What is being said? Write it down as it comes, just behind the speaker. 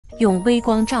用微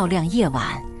光照亮夜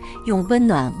晚，用温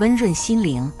暖温润心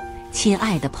灵。亲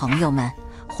爱的朋友们，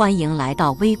欢迎来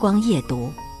到微光夜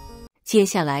读。接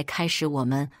下来开始我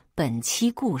们本期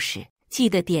故事，记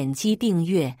得点击订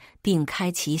阅并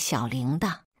开启小铃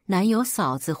铛。男友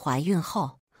嫂子怀孕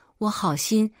后，我好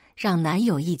心让男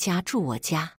友一家住我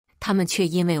家，他们却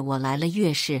因为我来了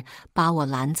月事，把我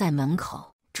拦在门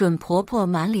口。准婆婆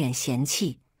满脸嫌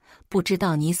弃，不知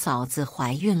道你嫂子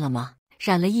怀孕了吗？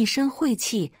染了一身晦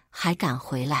气还敢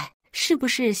回来，是不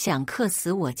是想克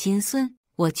死我金孙？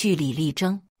我据理力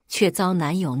争，却遭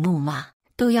男友怒骂，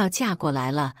都要嫁过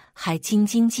来了还斤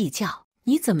斤计较，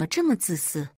你怎么这么自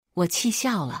私？我气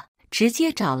笑了，直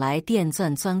接找来电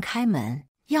钻钻开门，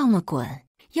要么滚，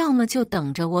要么就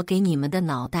等着我给你们的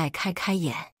脑袋开开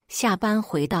眼。下班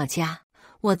回到家，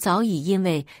我早已因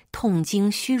为痛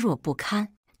经虚弱不堪，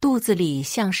肚子里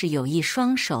像是有一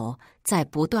双手在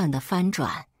不断的翻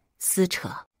转撕扯，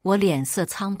我脸色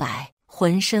苍白，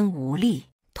浑身无力，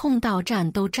痛到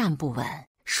站都站不稳，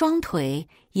双腿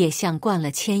也像灌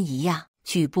了铅一样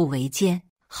举步维艰。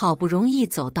好不容易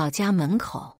走到家门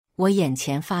口，我眼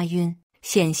前发晕，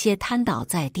险些瘫倒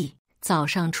在地。早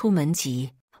上出门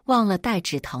急，忘了带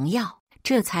止疼药，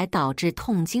这才导致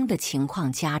痛经的情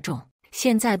况加重。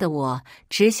现在的我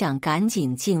只想赶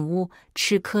紧进屋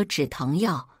吃颗止疼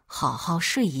药，好好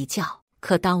睡一觉。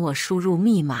可当我输入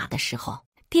密码的时候，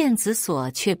电子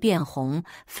锁却变红，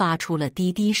发出了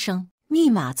滴滴声，密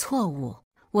码错误。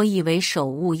我以为手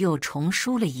误，又重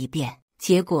输了一遍，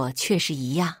结果却是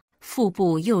一样。腹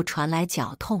部又传来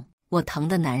绞痛，我疼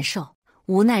得难受，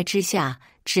无奈之下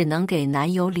只能给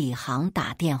男友李航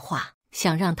打电话，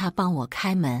想让他帮我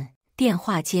开门。电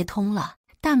话接通了，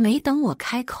但没等我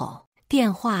开口，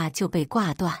电话就被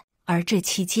挂断。而这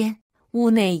期间，屋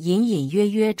内隐隐约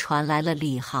约传来了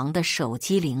李航的手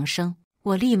机铃声。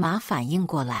我立马反应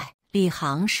过来，李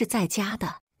航是在家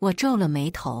的。我皱了眉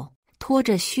头，拖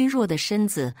着虚弱的身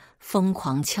子疯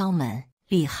狂敲门。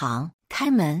李航，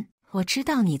开门，我知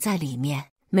道你在里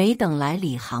面。没等来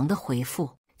李航的回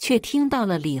复，却听到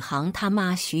了李航他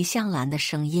妈徐香兰的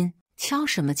声音：敲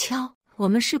什么敲？我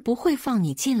们是不会放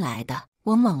你进来的。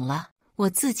我懵了，我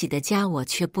自己的家我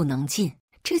却不能进，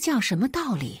这叫什么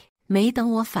道理？没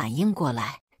等我反应过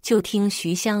来，就听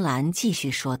徐香兰继续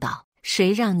说道：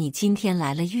谁让你今天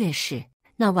来了月事？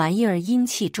那玩意儿阴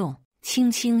气重，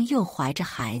青青又怀着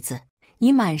孩子，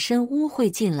你满身污秽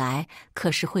进来，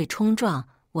可是会冲撞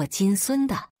我金孙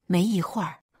的。没一会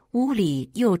儿，屋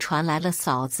里又传来了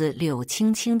嫂子柳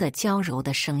青青的娇柔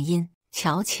的声音：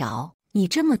乔乔，你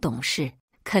这么懂事，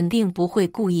肯定不会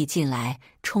故意进来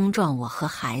冲撞我和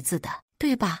孩子的，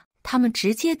对吧？他们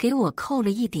直接给我扣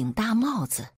了一顶大帽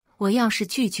子，我要是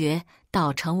拒绝，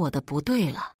倒成我的不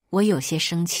对了。我有些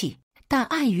生气，但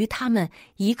碍于他们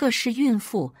一个是孕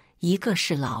妇，一个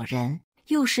是老人，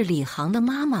又是李航的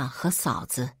妈妈和嫂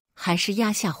子，还是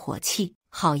压下火气，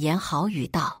好言好语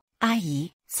道：阿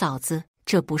姨，嫂子，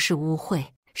这不是污秽，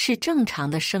是正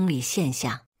常的生理现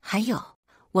象。还有，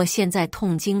我现在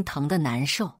痛经疼得难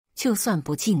受，就算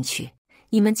不进去，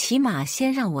你们起码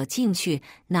先让我进去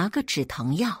拿个止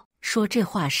疼药。说这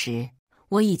话时，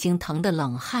我已经疼得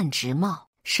冷汗直冒，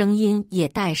声音也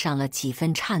带上了几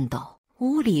分颤抖。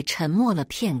屋里沉默了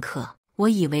片刻，我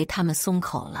以为他们松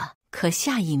口了，可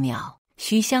下一秒，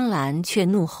徐香兰却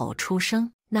怒吼出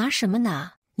声：拿什么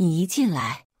拿？你一进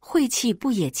来，晦气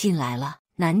不也进来了？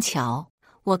南乔，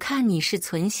我看你是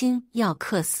存心要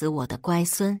克死我的乖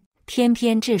孙。偏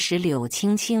偏这时柳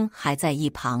青青还在一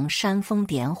旁煽风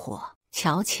点火：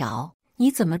乔乔，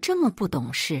你怎么这么不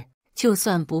懂事？就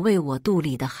算不为我肚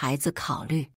里的孩子考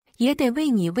虑，也得为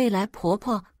你未来婆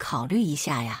婆考虑一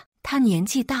下呀。她年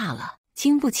纪大了，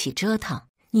经不起折腾，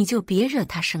你就别惹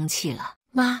她生气了。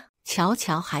妈，乔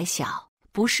乔还小，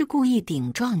不是故意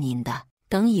顶撞您的，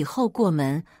等以后过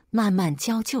门慢慢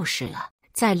教就是了。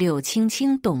在柳青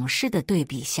青懂事的对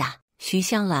比下，徐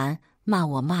香兰骂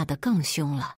我骂得更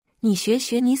凶了。你学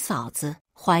学你嫂子，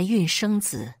怀孕生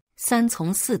子，三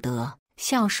从四德，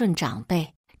孝顺长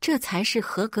辈，这才是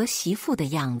合格媳妇的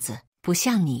样子。不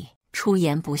像你，出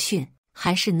言不逊，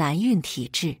还是难孕体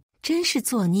质，真是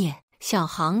作孽。小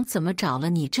航怎么找了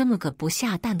你这么个不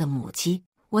下蛋的母鸡？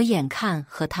我眼看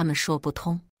和他们说不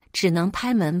通，只能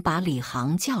拍门把李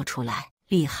航叫出来。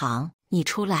李航，你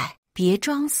出来，别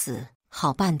装死。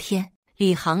好半天，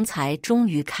李航才终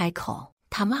于开口：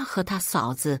他妈和他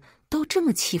嫂子都这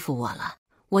么欺负我了。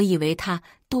我以为他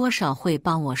多少会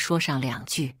帮我说上两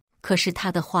句，可是他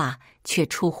的话却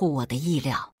出乎我的意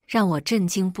料，让我震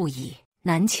惊不已。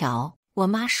南乔，我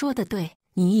妈说的对，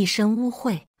你一身污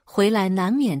秽，回来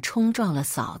难免冲撞了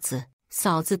嫂子。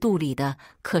嫂子肚里的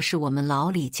可是我们老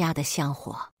李家的香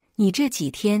火，你这几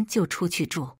天就出去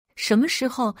住，什么时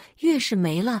候月事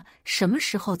没了，什么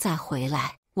时候再回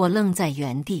来？我愣在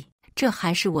原地，这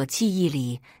还是我记忆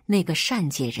里那个善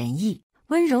解人意、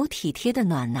温柔体贴的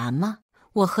暖男吗？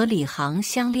我和李航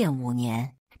相恋5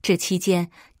年，这期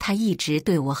间他一直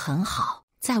对我很好。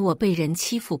在我被人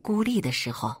欺负孤立的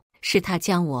时候，是他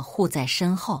将我护在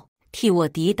身后，替我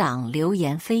抵挡流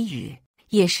言蜚语；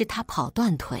也是他跑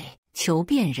断腿求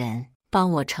辨人，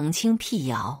帮我澄清辟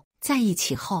谣。在一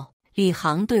起后，李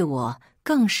航对我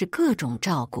更是各种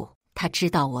照顾。他知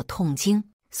道我痛经，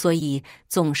所以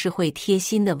总是会贴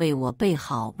心地为我备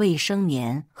好卫生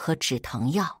棉和止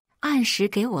疼药，按时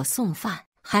给我送饭，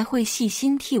还会细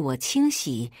心替我清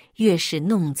洗月事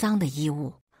弄脏的衣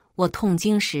物。我痛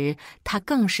经时，他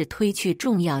更是推去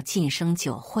重要晋升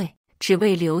酒会，只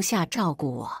为留下照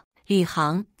顾我。李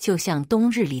航就像冬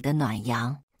日里的暖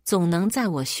阳，总能在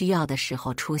我需要的时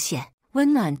候出现，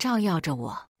温暖照耀着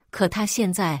我。可他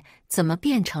现在怎么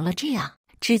变成了这样？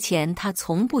之前他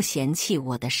从不嫌弃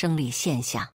我的生理现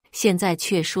象，现在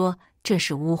却说这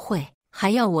是污秽，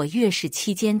还要我月事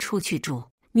期间出去住。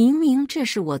明明这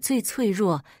是我最脆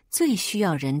弱、最需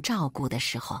要人照顾的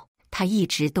时候，他一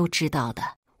直都知道的。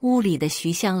屋里的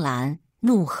徐香兰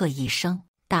怒喝一声，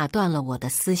打断了我的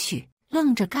思绪。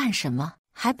愣着干什么？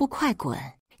还不快滚！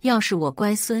要是我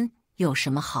乖孙，有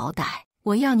什么好歹？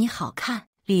我要你好看。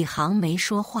李航没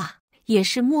说话，也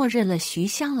是默认了徐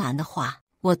香兰的话。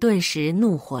我顿时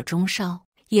怒火中烧，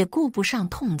也顾不上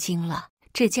痛经了。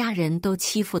这家人都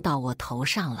欺负到我头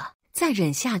上了，再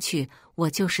忍下去，我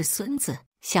就是孙子。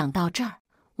想到这儿，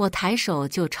我抬手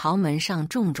就朝门上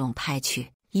重重拍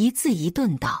去，一字一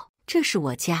顿道：这是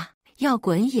我家，要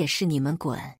滚也是你们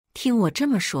滚！听我这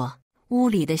么说，屋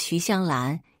里的徐香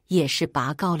兰也是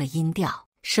拔高了音调：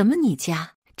什么你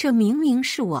家？这明明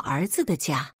是我儿子的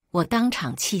家！我当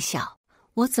场气笑，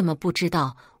我怎么不知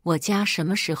道我家什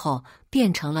么时候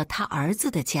变成了他儿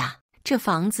子的家？这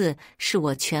房子是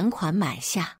我全款买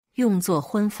下，用作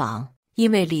婚房，因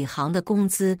为李航的工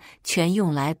资全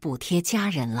用来补贴家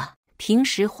人了，平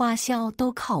时花销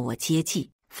都靠我接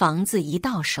济。房子一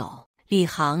到手，李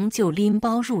航就拎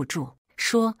包入住，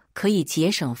说可以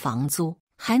节省房租，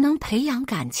还能培养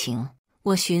感情。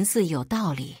我寻思有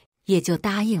道理，也就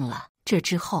答应了。这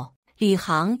之后，李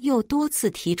航又多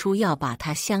次提出要把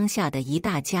他乡下的一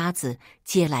大家子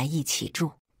接来一起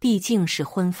住，毕竟是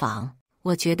婚房，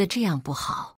我觉得这样不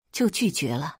好，就拒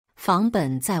绝了。房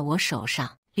本在我手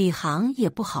上，李航也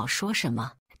不好说什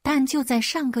么。但就在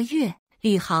上个月，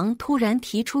李航突然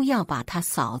提出要把他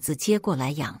嫂子接过来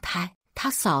养胎。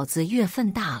他嫂子月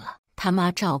份大了，他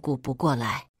妈照顾不过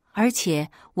来，而且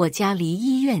我家离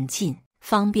医院近，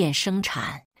方便生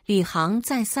产。李航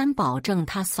再三保证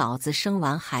他嫂子生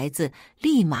完孩子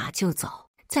立马就走。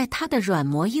在他的软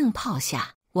磨硬泡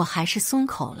下，我还是松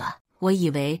口了。我以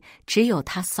为只有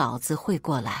他嫂子会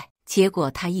过来，结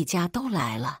果他一家都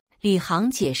来了。李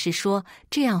航解释说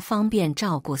这样方便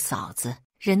照顾嫂子，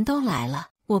人都来了，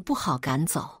我不好赶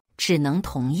走，只能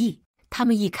同意。他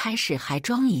们一开始还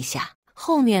装一下，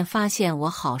后面发现我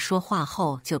好说话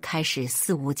后，就开始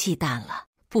肆无忌惮了。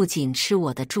不仅吃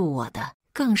我的住我的，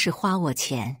更是花我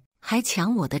钱，还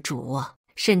抢我的主卧，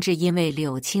甚至因为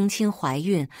柳青青怀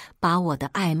孕，把我的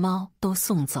爱猫都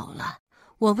送走了。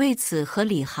我为此和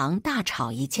李航大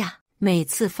吵一架，每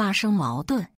次发生矛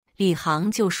盾，李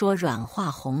航就说软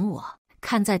话哄我，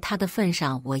看在他的份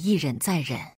上，我一忍再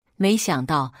忍。没想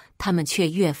到他们却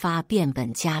越发变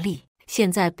本加厉，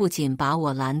现在不仅把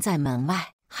我拦在门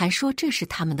外，还说这是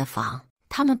他们的房，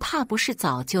他们怕不是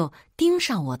早就盯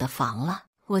上我的房了。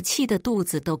我气得肚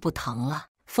子都不疼了，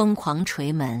疯狂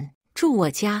捶门，住我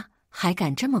家还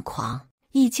敢这么狂？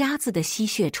一家子的吸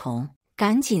血虫，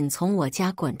赶紧从我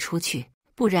家滚出去，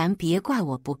不然别怪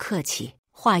我不客气。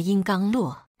话音刚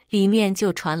落，里面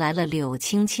就传来了柳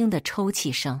青青的抽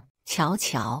泣声。瞧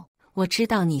瞧，我知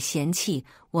道你嫌弃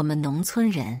我们农村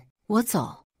人，我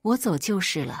走就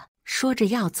是了。说着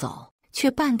要走，却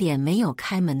半点没有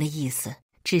开门的意思，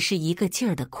只是一个劲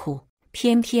儿的哭。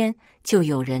偏偏就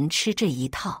有人吃这一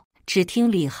套，只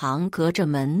听李航隔着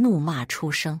门怒骂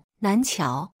出声：难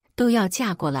瞧，都要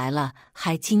嫁过来了，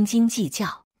还斤斤计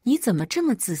较，你怎么这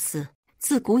么自私？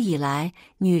自古以来，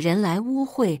女人来污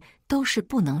秽都是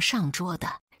不能上桌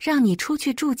的，让你出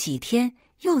去住几天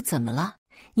又怎么了？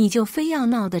你就非要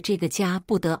闹得这个家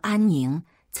不得安宁，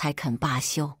才肯罢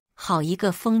休。好一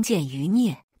个封建余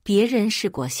孽，别人是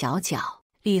裹小脚，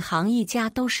李航一家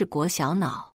都是裹小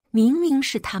脑。明明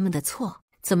是他们的错，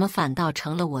怎么反倒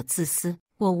成了我自私？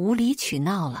我无理取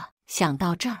闹了。想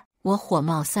到这儿，我火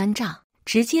冒三丈，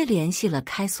直接联系了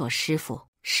开锁师傅。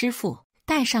师傅，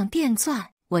带上电钻，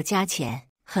我加钱。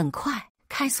很快，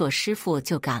开锁师傅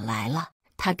就赶来了。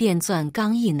他电钻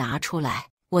刚一拿出来，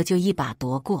我就一把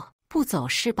夺过。不走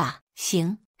是吧？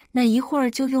行，那一会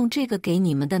儿就用这个给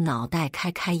你们的脑袋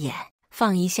开开眼，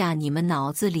放一下你们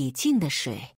脑子里进的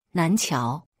水。南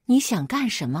乔，你想干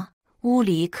什么？屋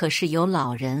里可是有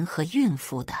老人和孕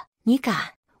妇的，你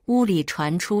敢？屋里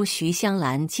传出徐香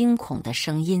兰惊恐的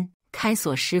声音，开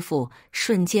锁师傅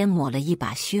瞬间抹了一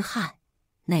把虚汗。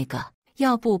那个，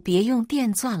要不别用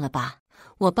电钻了吧？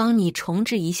我帮你重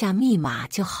置一下密码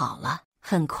就好了，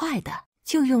很快的，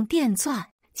就用电钻。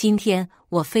今天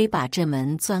我非把这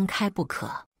门钻开不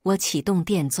可。我启动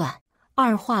电钻，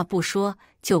二话不说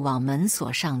就往门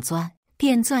锁上钻。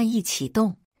电钻一启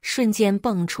动，瞬间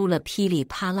蹦出了噼里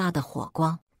啪啦的火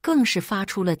光，更是发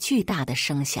出了巨大的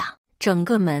声响，整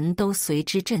个门都随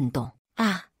之震动。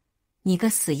啊！你个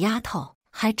死丫头，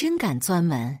还真敢钻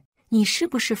门！你是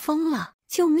不是疯了？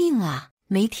救命啊！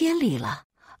没天理了！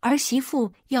儿媳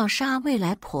妇要杀未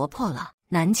来婆婆了！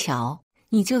南乔，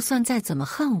你就算再怎么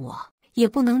恨我，也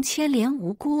不能牵连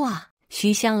无辜啊！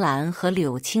徐香兰和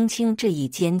柳青青这一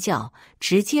尖叫，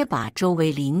直接把周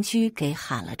围邻居给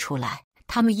喊了出来。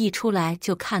他们一出来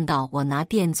就看到我拿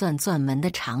电钻钻门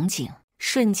的场景，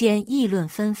瞬间议论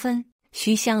纷纷。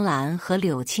徐香兰和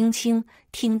柳青青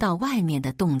听到外面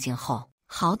的动静后，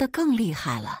嚎得更厉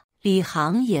害了。李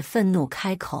航也愤怒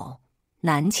开口：“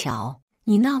南乔，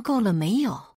你闹够了没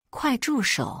有？快住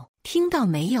手！听到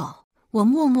没有？”我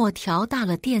默默调大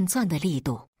了电钻的力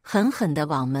度，狠狠地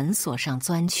往门锁上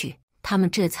钻去。他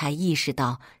们这才意识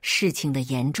到事情的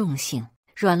严重性，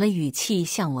软了语气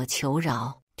向我求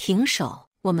饶：“停手，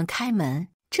我们开门。”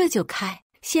这就开？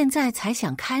现在才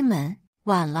想开门？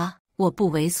晚了！我不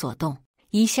为所动，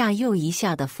一下又一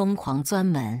下的疯狂钻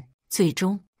门，最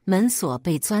终门锁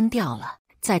被钻掉了。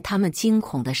在他们惊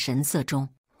恐的神色中，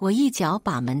我一脚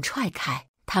把门踹开，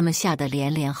他们吓得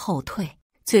连连后退，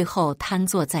最后瘫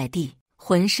坐在地，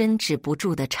浑身止不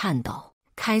住的颤抖。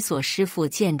开锁师傅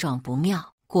见状不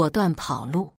妙，果断跑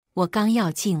路。我刚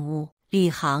要进屋，李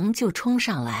航就冲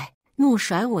上来，怒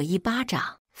甩我一巴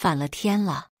掌：“反了天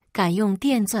了，敢用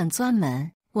电钻钻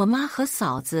门！我妈和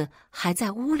嫂子还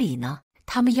在屋里呢，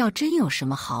他们要真有什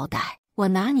么好歹，我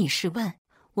拿你是问？”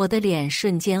我的脸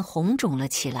瞬间红肿了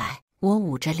起来，我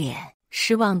捂着脸，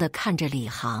失望地看着李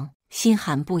航，心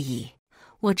寒不已。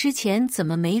我之前怎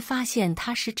么没发现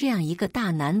他是这样一个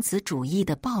大男子主义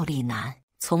的暴力男？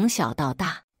从小到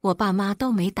大，我爸妈都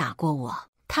没打过我，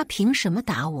他凭什么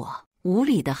打我？无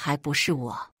理的还不是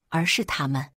我，而是他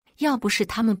们。要不是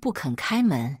他们不肯开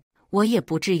门，我也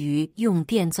不至于用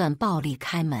电钻暴力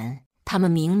开门。他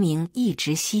们明明一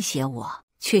直吸血我，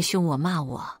却凶我骂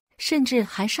我，甚至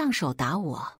还上手打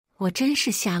我。我真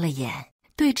是瞎了眼，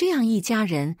对这样一家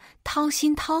人掏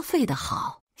心掏肺的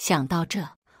好。想到这，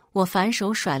我反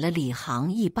手甩了李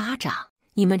航一巴掌：“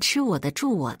你们吃我的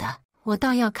住我的，我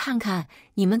倒要看看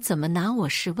你们怎么拿我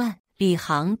是问！”李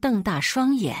航瞪大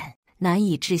双眼，难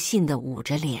以置信地捂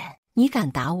着脸：“你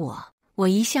敢打我？我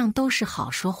一向都是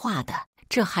好说话的，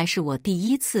这还是我第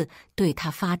一次对他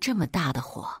发这么大的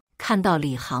火。”看到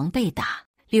李航被打，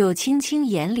柳青青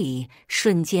眼里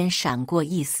瞬间闪过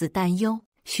一丝担忧。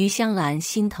徐香兰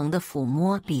心疼地抚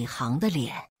摸李航的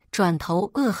脸，转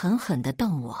头恶狠狠地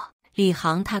瞪我。李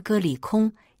航他哥李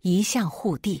空一向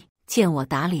护弟，见我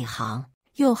打李航，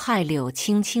又害柳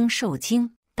青青受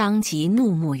惊，当即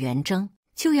怒目圆睁，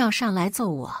就要上来揍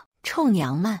我。臭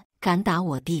娘们，敢打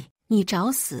我弟，你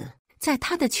找死！在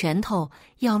他的拳头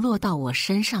要落到我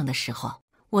身上的时候，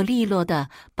我利落地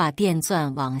把电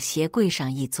钻往鞋柜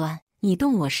上一钻：“你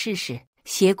动我试试！”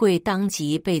鞋柜当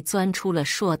即被钻出了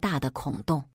硕大的孔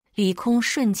洞，李空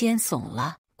瞬间怂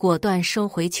了，果断收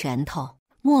回拳头，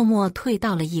默默退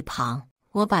到了一旁。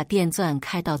我把电钻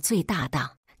开到最大档，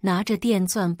拿着电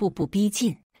钻步步逼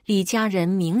近。李家人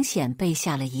明显被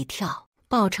吓了一跳，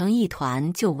抱成一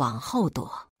团就往后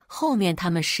躲。后面他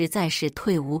们实在是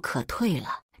退无可退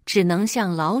了，只能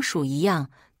像老鼠一样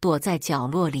躲在角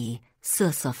落里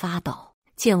瑟瑟发抖。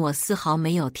见我丝毫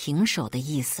没有停手的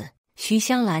意思，徐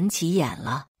香兰急眼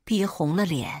了，憋红了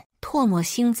脸，唾沫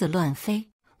星子乱飞：“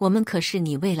我们可是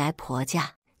你未来婆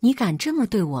家，你敢这么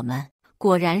对我们？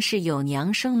果然是有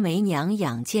娘生没娘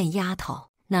养贱丫头，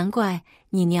难怪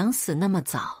你娘死那么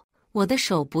早。”我的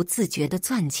手不自觉地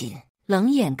攥紧，冷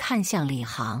眼看向李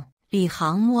航。李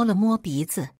航摸了摸鼻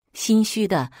子，心虚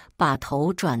地把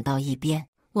头转到一边：“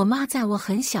我妈在我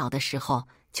很小的时候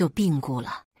就病故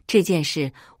了，这件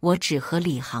事我只和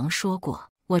李航说过，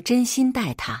我真心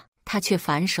待他，他却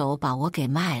反手把我给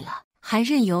卖了，还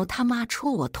任由他妈戳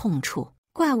我痛处，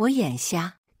怪我眼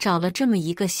瞎，找了这么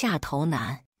一个下头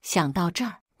男。”想到这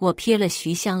儿，我瞥了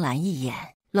徐香兰一眼，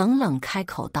冷冷开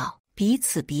口道：“彼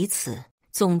此彼此，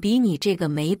总比你这个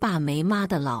没爸没妈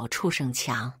的老畜生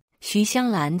强。”徐香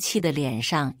兰气得脸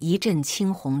上一阵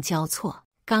青红交错，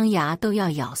钢牙都要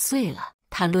咬碎了。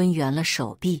她抡圆了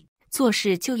手臂，做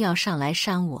事就要上来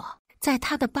扇我。在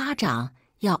她的巴掌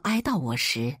要挨到我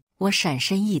时，我闪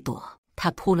身一躲，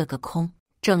她扑了个空，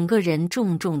整个人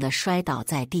重重地摔倒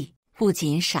在地，不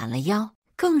仅闪了腰，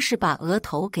更是把额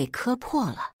头给磕破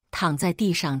了，躺在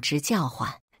地上直叫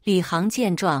唤。李航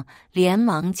见状，连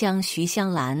忙将徐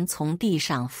香兰从地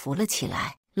上扶了起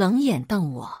来，冷眼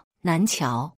瞪我：“南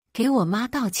乔，给我妈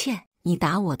道歉！你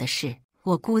打我的事，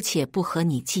我姑且不和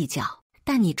你计较，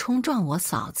但你冲撞我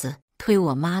嫂子、推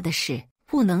我妈的事，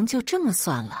不能就这么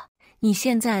算了。你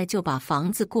现在就把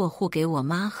房子过户给我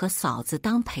妈和嫂子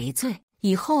当赔罪，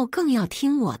以后更要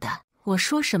听我的，我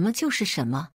说什么就是什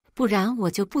么，不然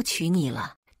我就不娶你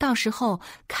了。到时候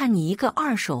看你一个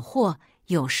二手货，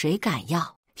有谁敢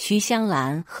要？”徐香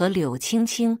兰和柳青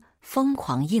青疯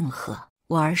狂应和：“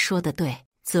我儿说的对，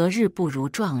择日不如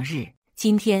撞日，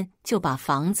今天就把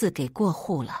房子给过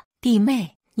户了。弟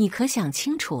妹，你可想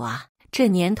清楚啊，这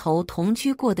年头同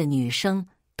居过的女生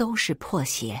都是破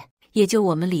鞋，也就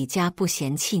我们李家不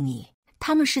嫌弃你。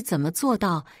他们是怎么做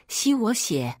到吸我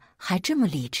血还这么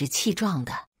理直气壮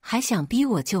的，还想逼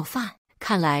我就范？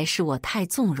看来是我太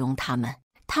纵容他们，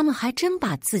他们还真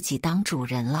把自己当主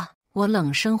人了。”我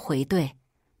冷声回怼：“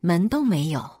门都没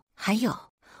有，还有，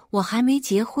我还没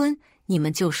结婚，你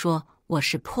们就说我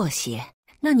是破鞋，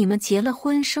那你们结了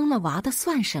婚生了娃的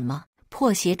算什么？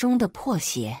破鞋中的破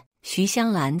鞋！”徐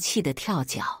香兰气得跳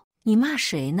脚：“你骂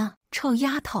谁呢？臭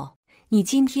丫头！你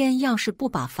今天要是不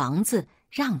把房子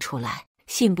让出来，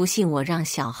信不信我让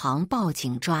小航报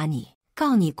警抓你，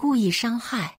告你故意伤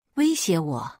害，威胁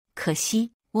我？可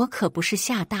惜我可不是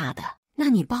吓大的，那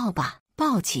你报吧，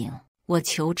报警！我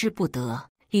求之不得。”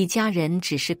李家人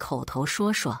只是口头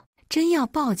说说，真要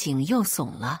报警又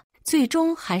怂了，最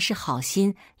终还是好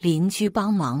心邻居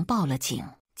帮忙报了警。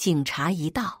警察一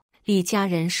到，李家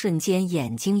人瞬间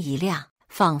眼睛一亮，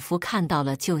仿佛看到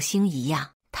了救星一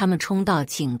样。他们冲到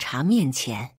警察面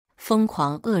前，疯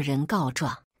狂恶人告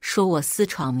状，说我私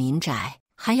闯民宅，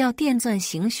还要电钻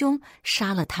行凶，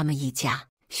杀了他们一家。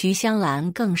徐香兰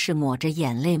更是抹着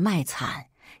眼泪卖惨：“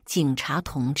警察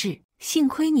同志，幸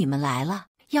亏你们来了，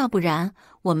要不然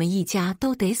我们一家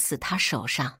都得死他手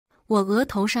上。我额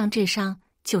头上这伤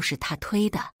就是他推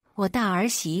的，我大儿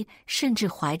媳甚至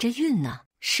怀着孕呢。”“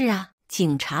是啊，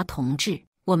警察同志，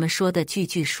我们说的句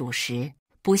句属实，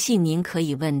不信您可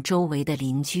以问周围的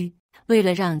邻居。”为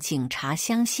了让警察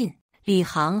相信，李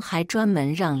航还专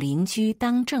门让邻居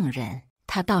当证人。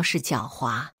他倒是狡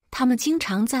猾，他们经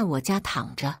常在我家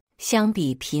躺着，相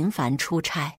比频繁出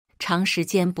差、长时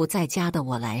间不在家的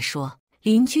我来说，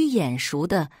邻居眼熟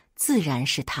的自然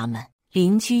是他们。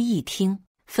邻居一听，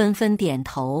纷纷点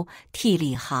头，替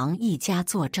李航一家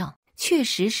作证，确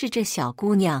实是这小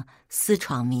姑娘私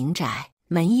闯民宅。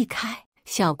门一开，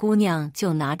小姑娘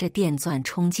就拿着电钻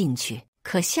冲进去，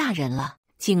可吓人了。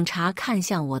警察看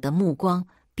向我的目光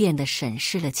变得审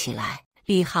视了起来，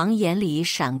李航眼里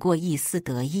闪过一丝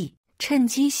得意，趁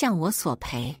机向我索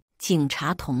赔：“警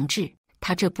察同志，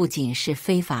他这不仅是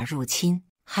非法入侵，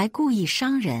还故意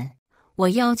伤人。我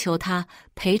要求他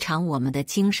赔偿我们的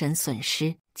精神损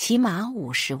失，起码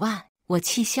50万。”我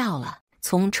气笑了，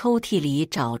从抽屉里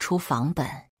找出房本，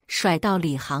甩到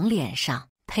李航脸上：“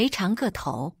赔偿个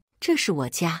头！这是我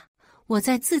家，我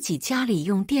在自己家里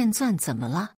用电钻怎么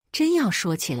了？真要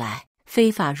说起来，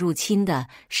非法入侵的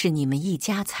是你们一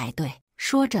家才对。”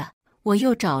说着，我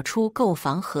又找出购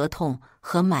房合同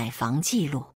和买房记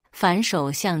录，反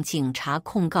手向警察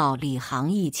控告李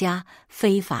航一家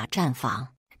非法占房。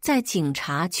在警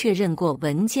察确认过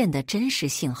文件的真实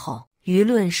性后，舆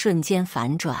论瞬间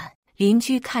反转，邻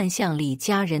居看向李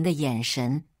家人的眼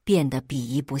神变得鄙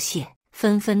夷不屑，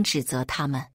纷纷指责他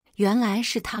们。原来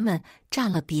是他们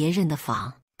占了别人的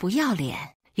房，不要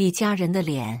脸！李家人的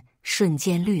脸瞬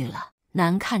间绿了，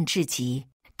难看至极。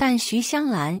但徐香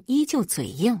兰依旧嘴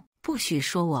硬：“不许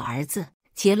说我儿子，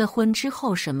结了婚之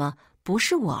后什么不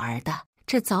是我儿的，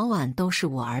这早晚都是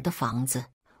我儿的房子，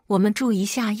我们住一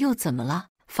下又怎么了？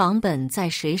房本在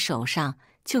谁手上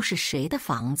就是谁的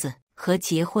房子，和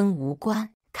结婚无关。”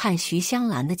看徐香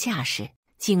兰的架势，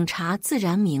警察自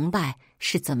然明白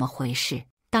是怎么回事，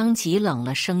当即冷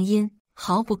了声音，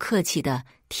毫不客气地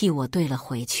替我对了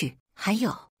回去：“还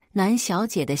有，南小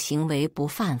姐的行为不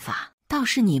犯法，倒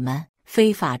是你们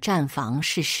非法占房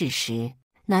是事实，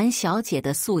南小姐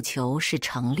的诉求是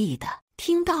成立的，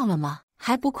听到了吗？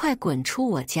还不快滚出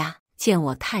我家！”见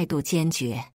我态度坚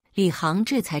决，李航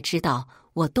这才知道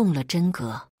我动了真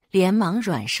格，连忙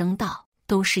软声道：“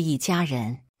都是一家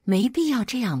人，没必要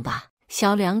这样吧？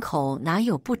小两口哪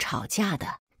有不吵架的？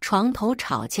床头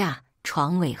吵架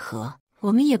床尾和。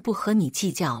我们也不和你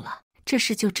计较了，这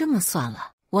事就这么算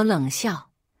了。我冷笑，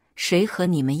谁和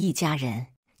你们一家人？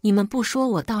你们不说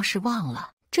我倒是忘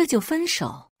了，这就分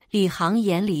手？李航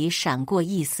眼里闪过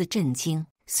一丝震惊，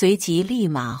随即立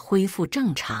马恢复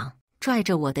正常，拽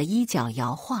着我的衣角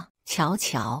摇晃。乔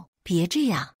乔，别这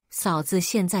样，嫂子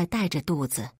现在带着肚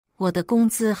子，我的工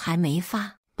资还没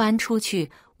发，搬出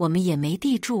去我们也没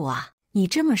地住啊。你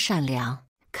这么善良，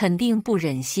肯定不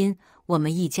忍心我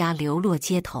们一家流落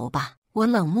街头吧？我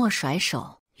冷漠甩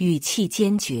手，语气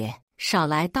坚决，少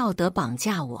来道德绑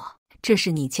架我，这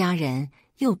是你家人，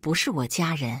又不是我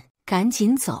家人，赶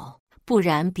紧走，不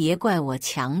然别怪我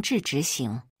强制执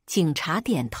行。警察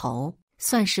点头，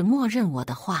算是默认我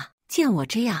的话。见我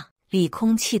这样，李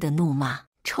空气的怒骂：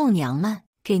臭娘们，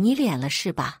给你脸了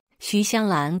是吧？徐香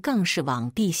兰更是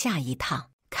往地下一趟，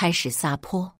开始撒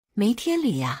泼，没天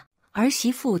理呀！儿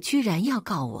媳妇居然要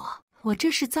告我，我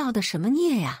这是造的什么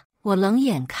孽呀？我冷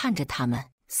眼看着他们，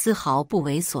丝毫不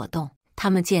为所动。他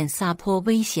们见撒泼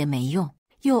威胁没用，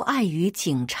又碍于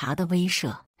警察的威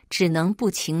慑，只能不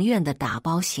情愿地打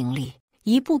包行李，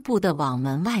一步步地往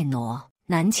门外挪。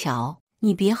南桥，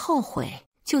你别后悔！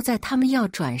就在他们要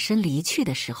转身离去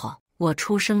的时候，我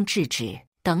出声制止。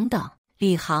等等！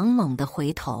李航猛地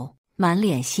回头，满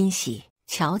脸欣喜。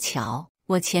瞧瞧，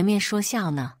我前面说笑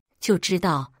呢，就知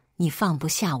道你放不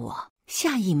下我。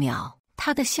下一秒，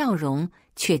他的笑容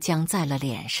却僵在了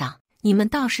脸上。你们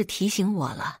倒是提醒我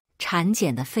了，产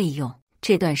检的费用，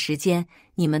这段时间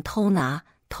你们偷拿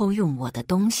偷用我的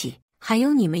东西，还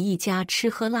有你们一家吃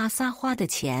喝拉撒花的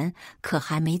钱，可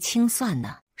还没清算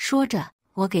呢。说着，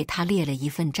我给他列了一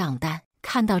份账单。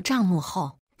看到账目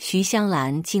后，徐香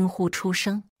兰惊呼出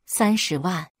声：30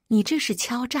万！你这是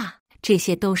敲诈！这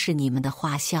些都是你们的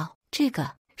花销，这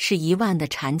个是1万的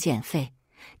产检费，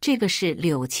这个是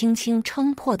柳青青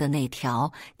撑破的那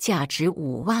条价值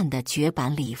5万的绝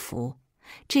版礼服，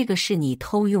这个是你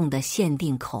偷用的限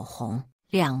定口红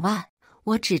2万。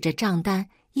我指着账单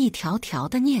一条条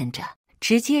的念着，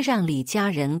直接让李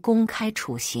家人公开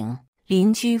处刑。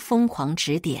邻居疯狂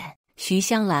指点，徐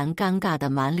香兰尴尬得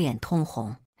满脸通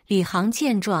红。李航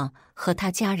见状，和他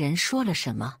家人说了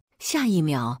什么，下一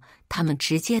秒他们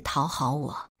直接讨好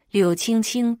我。柳青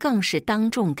青更是当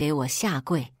众给我下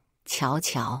跪：乔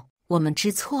乔，我们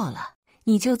知错了，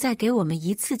你就再给我们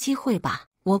一次机会吧。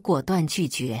我果断拒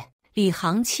绝。李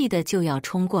航气得就要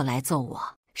冲过来揍我，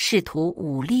试图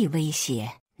武力威胁：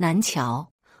南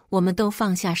乔，我们都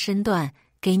放下身段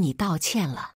给你道歉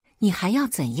了，你还要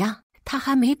怎样？他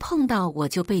还没碰到我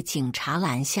就被警察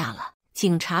拦下了。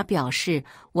警察表示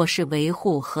我是维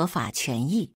护合法权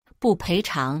益，不赔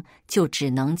偿就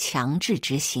只能强制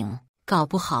执行，搞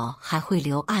不好还会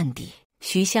留案底。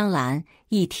徐香兰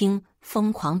一听，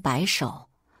疯狂摆手：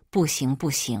不行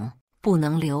不行，不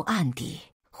能留案底，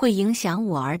会影响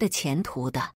我儿的前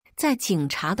途的。在警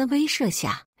察的威慑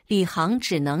下，李航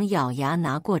只能咬牙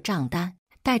拿过账单，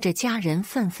带着家人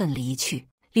愤愤离去。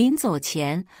临走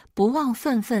前，不忘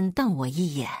愤愤瞪我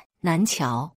一眼：南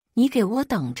乔，你给我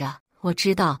等着！我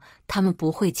知道他们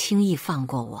不会轻易放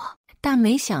过我，但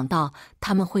没想到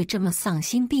他们会这么丧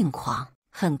心病狂。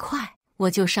很快，我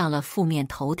就上了负面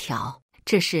头条。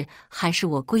这事还是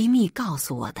我闺蜜告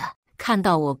诉我的。看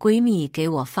到我闺蜜给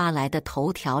我发来的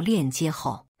头条链接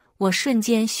后，我瞬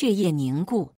间血液凝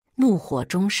固，怒火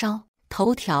中烧。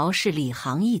头条是李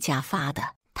航一家发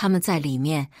的，他们在里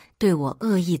面对我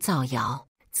恶意造谣。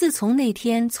自从那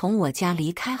天从我家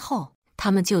离开后，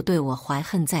他们就对我怀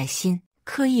恨在心，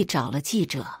刻意找了记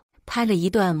者，拍了一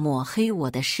段抹黑我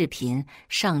的视频，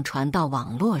上传到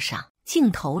网络上。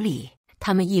镜头里，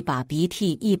他们一把鼻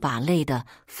涕一把泪的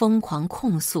疯狂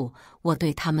控诉我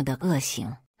对他们的恶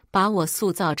行，把我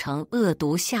塑造成恶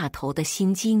毒下头的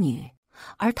心机女，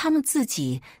而他们自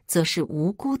己则是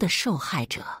无辜的受害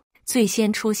者。最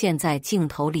先出现在镜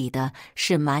头里的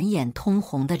是满眼通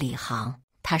红的李航，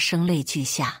他声泪俱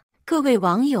下，各位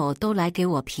网友都来给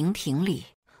我评评理。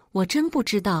我真不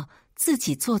知道自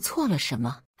己做错了什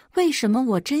么，为什么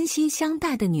我真心相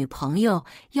待的女朋友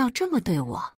要这么对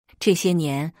我？这些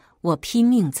年我拼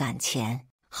命攒钱，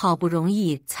好不容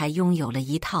易才拥有了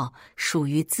一套属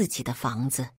于自己的房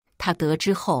子。他得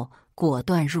知后果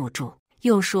断入住，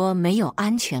又说没有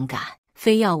安全感，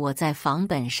非要我在房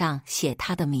本上写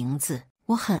他的名字。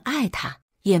我很爱他，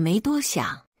也没多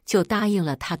想，就答应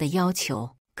了他的要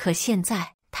求。可现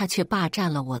在他却霸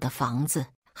占了我的房子，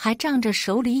还仗着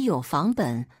手里有房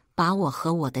本，把我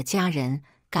和我的家人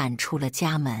赶出了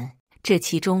家门。这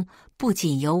其中不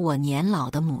仅有我年老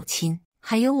的母亲，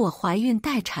还有我怀孕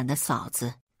待产的嫂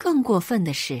子。更过分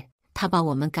的是，他把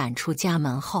我们赶出家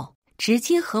门后，直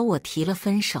接和我提了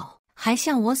分手，还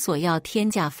向我索要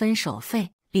天价分手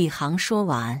费。李航说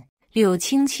完，柳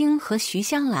青青和徐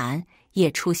香兰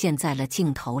也出现在了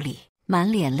镜头里，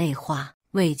满脸泪花，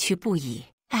委屈不已。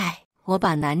我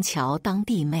把南乔当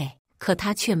弟妹，可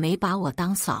她却没把我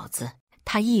当嫂子。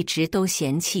她一直都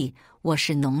嫌弃我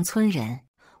是农村人，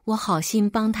我好心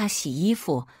帮她洗衣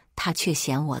服，她却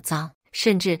嫌我脏，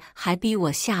甚至还逼我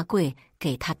下跪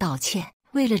给她道歉。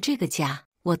为了这个家，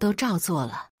我都照做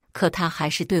了，可她还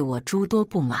是对我诸多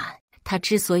不满。她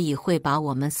之所以会把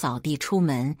我们扫地出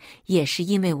门，也是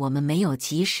因为我们没有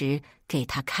及时给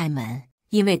她开门。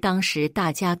因为当时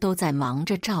大家都在忙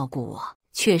着照顾我，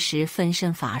确实分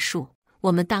身乏术。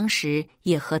我们当时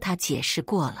也和她解释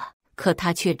过了，可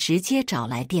她却直接找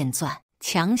来电钻，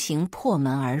强行破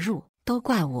门而入。都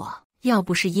怪我，要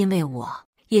不是因为我，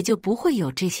也就不会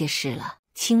有这些事了。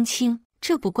青青，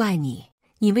这不怪你，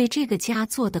你为这个家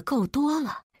做得够多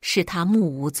了，是她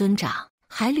目无尊长，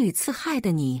还屡次害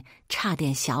得你差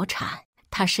点小产。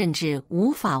她甚至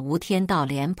无法无天到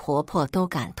连婆婆都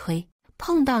敢推，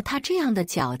碰到她这样的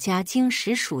脚家经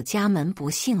实属家门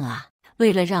不幸啊！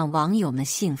为了让网友们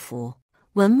信服，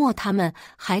文墨他们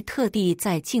还特地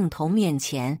在镜头面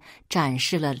前展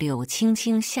示了柳青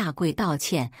青下跪道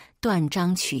歉、断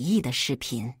章取义的视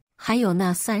频，还有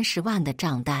那30万的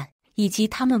账单，以及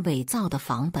他们伪造的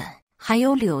房本，还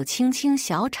有柳青青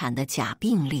小产的假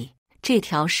病历。这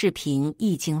条视频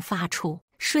一经发出，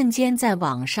瞬间在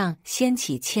网上掀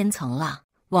起千层浪，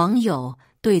网友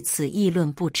对此议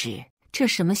论不止。这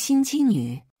什么心机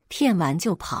女，骗完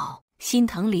就跑，心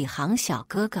疼李航小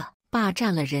哥哥霸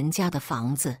占了人家的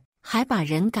房子，还把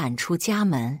人赶出家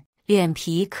门，脸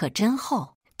皮可真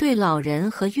厚，对老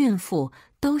人和孕妇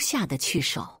都下得去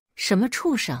手。什么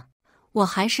畜生！我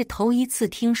还是头一次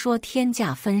听说天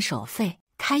价分手费，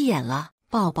开眼了。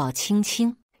抱抱青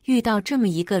青，遇到这么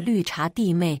一个绿茶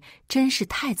弟妹真是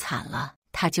太惨了。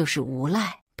她就是无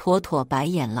赖，妥妥白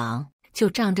眼狼，就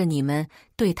仗着你们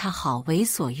对她好为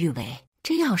所欲为。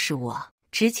这要是我，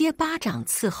直接巴掌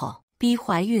伺候，逼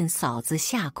怀孕嫂子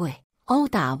下跪，殴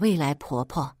打未来婆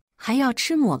婆，还要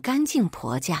吃抹干净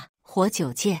婆家，活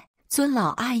久见，尊老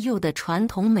爱幼的传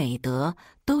统美德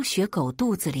都学狗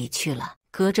肚子里去了。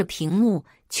隔着屏幕，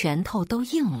拳头都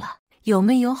硬了。有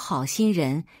没有好心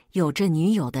人有着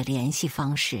女友的联系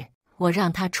方式？我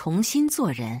让他重新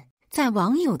做人。在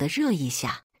网友的热议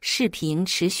下，视频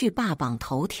持续霸榜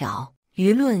头条，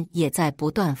舆论也在不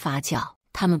断发酵。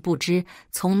他们不知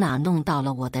从哪弄到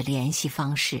了我的联系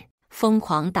方式，疯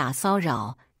狂打骚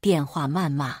扰、电话谩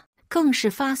骂，更是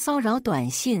发骚扰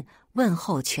短信问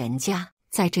候全家。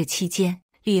在这期间，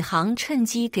李航趁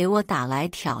机给我打来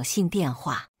挑衅电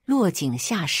话，落井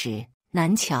下石。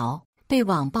南乔，被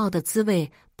网暴的滋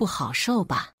味不好受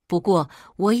吧？不过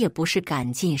我也不是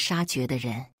赶尽杀绝的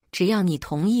人，只要你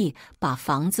同意把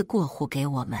房子过户给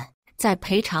我们，再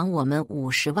赔偿我们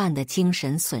50万的精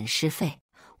神损失费，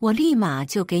我立马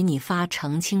就给你发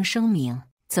澄清声明，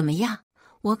怎么样？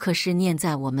我可是念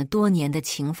在我们多年的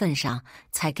情分上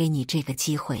才给你这个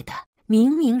机会的。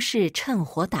明明是趁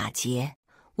火打劫，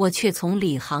我却从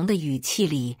李航的语气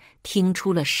里听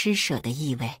出了施舍的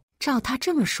意味。照他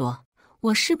这么说，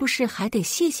我是不是还得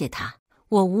谢谢他？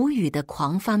我无语地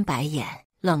狂翻白眼，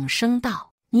冷声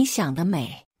道：“你想得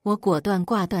美！”我果断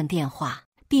挂断电话，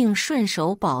并顺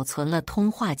手保存了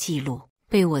通话记录。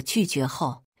被我拒绝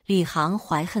后，李航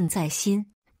怀恨在心，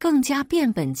更加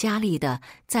变本加厉地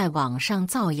在网上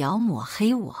造谣抹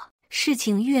黑我。事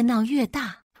情越闹越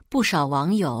大，不少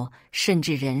网友甚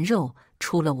至人肉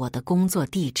出了我的工作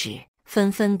地址，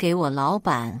纷纷给我老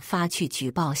板发去举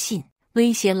报信，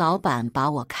威胁老板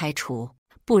把我开除，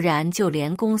不然就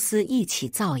连公司一起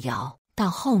造谣。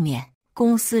到后面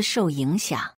公司受影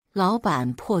响，老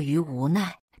板迫于无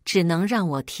奈，只能让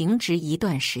我停职一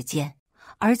段时间。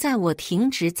而在我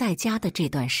停职在家的这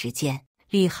段时间，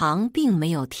李航并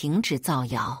没有停止造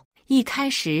谣，一开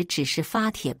始只是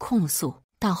发帖控诉，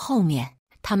到后面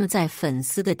他们在粉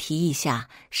丝的提议下，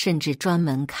甚至专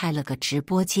门开了个直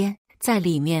播间，在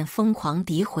里面疯狂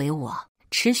诋毁我，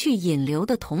持续引流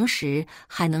的同时，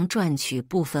还能赚取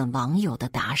部分网友的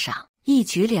打赏，一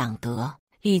举两得。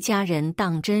李家人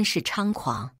当真是猖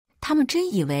狂，他们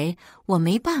真以为我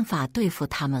没办法对付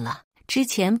他们了。之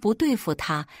前不对付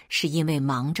他，是因为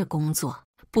忙着工作，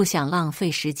不想浪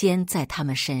费时间在他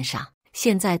们身上。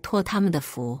现在托他们的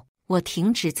福，我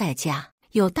停职在家，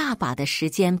有大把的时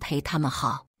间陪他们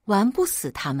好，玩不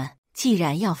死他们。既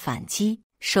然要反击，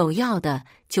首要的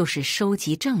就是收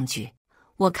集证据。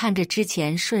我看着之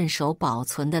前顺手保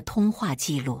存的通话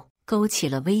记录，勾起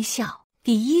了微笑。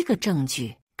第一个证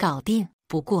据搞定，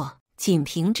不过仅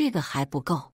凭这个还不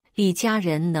够。李家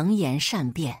人能言善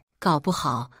辩，搞不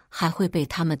好还会被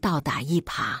他们倒打一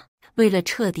耙。为了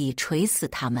彻底锤死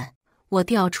他们，我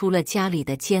调出了家里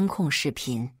的监控视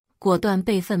频，果断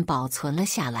备份保存了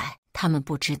下来。他们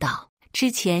不知道，之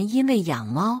前因为养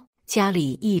猫，家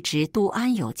里一直都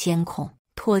安有监控，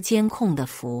托监控的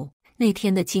福，那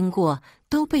天的经过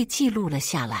都被记录了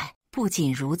下来。不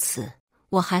仅如此，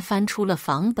我还翻出了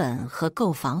房本和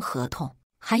购房合同，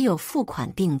还有付款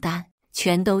订单，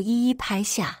全都一一拍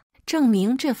下，证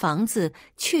明这房子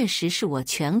确实是我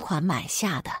全款买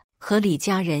下的，和李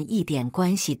家人一点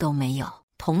关系都没有。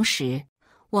同时，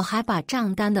我还把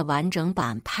账单的完整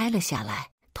版拍了下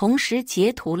来，同时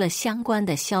截图了相关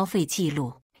的消费记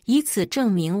录，以此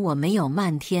证明我没有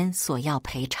漫天索要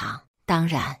赔偿。当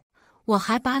然，我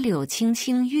还把柳青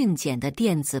青孕检的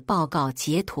电子报告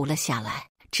截图了下来，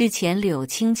之前柳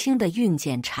青青的孕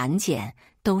检、产检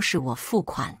都是我付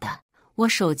款的，我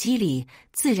手机里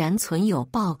自然存有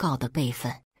报告的备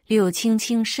份。柳青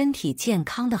青身体健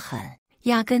康得很，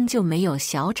压根就没有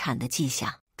小产的迹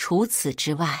象。除此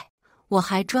之外，我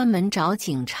还专门找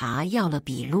警察要了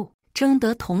笔录，征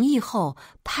得同意后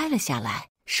拍了下来，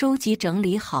收集整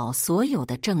理好所有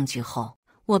的证据后，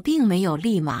我并没有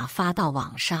立马发到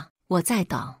网上，我在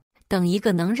等一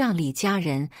个能让李家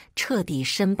人彻底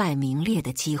身败名裂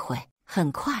的机会。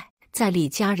很快，在李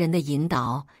家人的引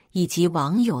导以及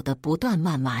网友的不断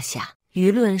谩骂下，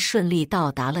舆论顺利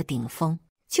到达了顶峰。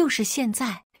就是现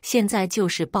在就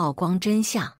是曝光真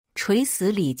相，锤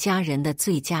死李家人的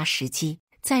最佳时机。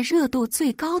在热度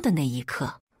最高的那一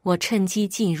刻，我趁机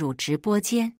进入直播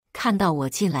间，看到我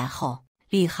进来后，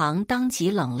李航当即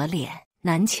冷了脸：“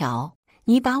南乔，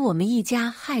你把我们一家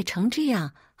害成这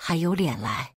样，还有脸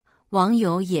来？”网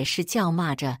友也是叫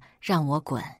骂着让我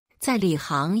滚。在李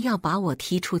航要把我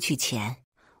踢出去前，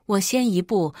我先一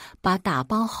步把打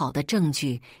包好的证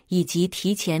据以及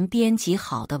提前编辑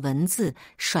好的文字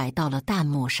甩到了弹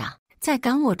幕上。在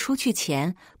赶我出去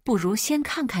前，不如先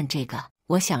看看这个。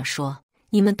我想说，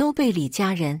你们都被李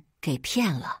家人给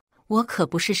骗了，我可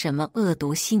不是什么恶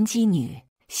毒心机女，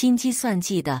心机算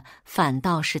计的反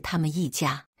倒是他们一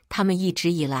家。他们一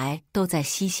直以来都在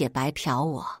吸血白嫖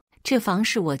我，这房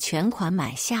是我全款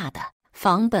买下的，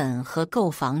房本和购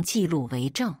房记录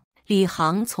为证。李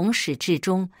航从始至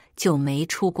终就没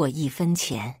出过1分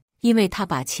钱，因为他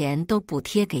把钱都补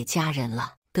贴给家人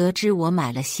了。得知我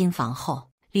买了新房后，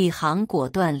李航果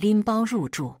断拎包入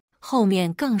住，后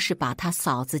面更是把他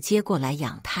嫂子接过来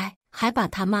养胎，还把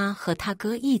他妈和他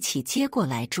哥一起接过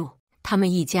来住。他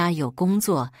们一家有工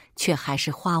作，却还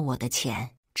是花我的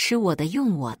钱，吃我的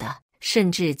用我的，甚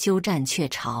至鸠占鹊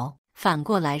巢，反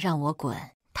过来让我滚。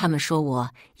他们说我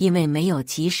因为没有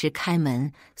及时开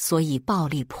门，所以暴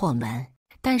力破门，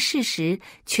但事实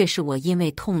却是我因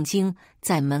为痛经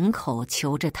在门口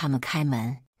求着他们开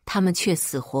门，他们却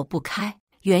死活不开，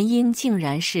原因竟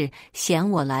然是嫌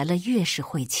我来了越是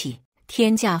晦气，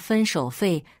天价分手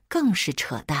费更是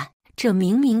扯淡。这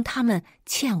明明他们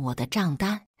欠我的账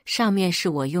单，上面是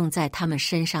我用在他们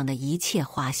身上的一切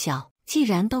花销，既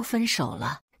然都分手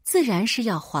了，自然是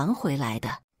要还回来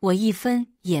的，我1分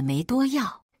也没多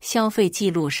要，消费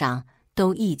记录上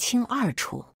都一清二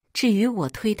楚。至于我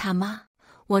推他妈，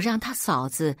我让他嫂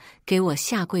子给我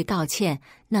下跪道歉，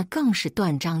那更是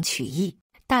断章取义。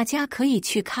大家可以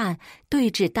去看对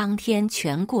峙当天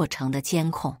全过程的监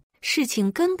控，事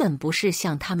情根本不是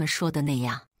像他们说的那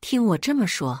样。听我这么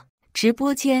说，直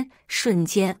播间瞬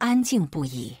间安静不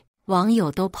已，网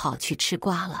友都跑去吃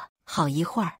瓜了。好一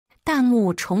会儿，弹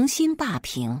幕重新霸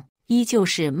屏，依旧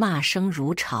是骂声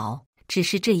如潮，只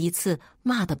是这一次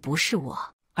骂的不是我，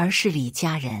而是李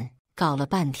家人。搞了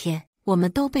半天，我们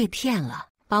都被骗了，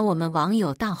把我们网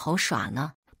友当猴耍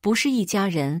呢。不是一家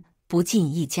人不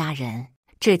进一家人，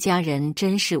这家人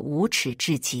真是无耻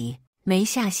至极，没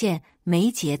下限，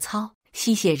没节操，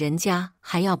吸血人家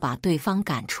还要把对方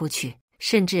赶出去，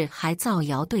甚至还造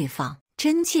谣对方，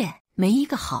真贱，没一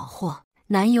个好货。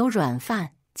男友软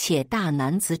饭且大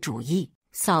男子主义，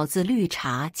嫂子绿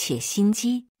茶且心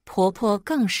机，婆婆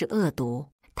更是恶毒，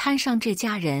摊上这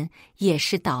家人也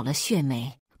是倒了血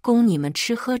霉，供你们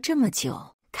吃喝这么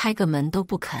久，开个门都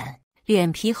不肯，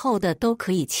脸皮厚的都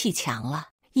可以砌墙了。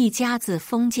一家子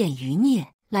封建余孽，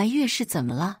来月是怎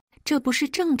么了？这不是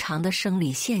正常的生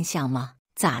理现象吗？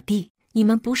咋地？你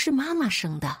们不是妈妈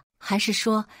生的？还是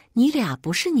说你俩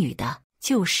不是女的？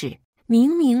就是，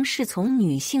明明是从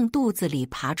女性肚子里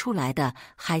爬出来的，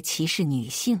还歧视女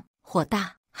性，火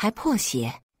大，还破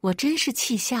鞋，我真是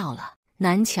气笑了。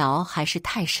南乔还是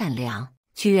太善良，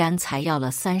居然才要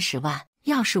了30万，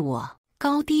要是我，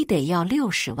高低得要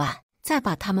60万，再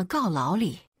把他们告牢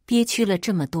里，憋屈了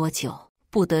这么多久，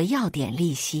不得要点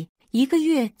利息，1个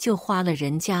月就花了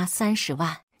人家30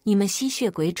万，你们吸血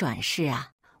鬼转世啊！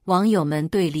网友们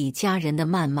对李家人的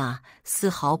谩骂丝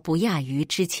毫不亚于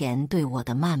之前对我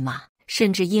的谩骂，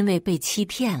甚至因为被欺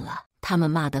骗了，他们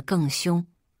骂得更凶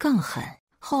更狠。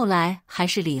后来还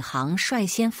是李航率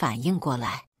先反应过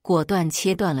来，果断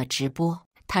切断了直播。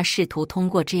他试图通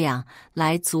过这样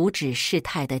来阻止事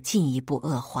态的进一步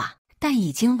恶化，但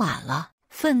已经晚了。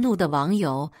愤怒的网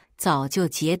友早就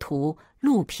截图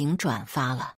录屏转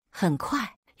发了，很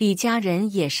快李家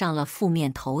人也上了负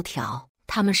面头条，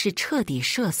他们是彻底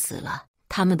社死了，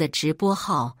他们的直播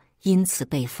号因此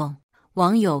被封。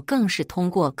网友更是通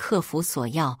过客服索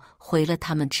要回了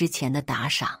他们之前的打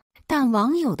赏，但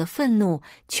网友的愤怒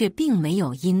却并没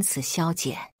有因此消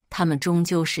减，他们终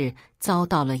究是遭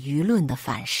到了舆论的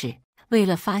反噬。为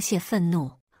了发泄愤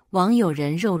怒，网友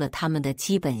人肉了他们的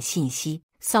基本信息，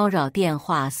骚扰电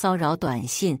话、骚扰短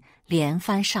信连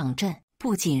番上阵。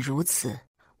不仅如此，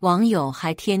网友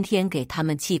还天天给他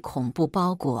们寄恐怖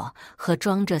包裹和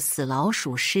装着死老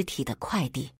鼠尸体的快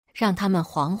递，让他们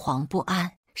惶惶不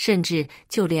安，甚至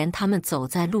就连他们走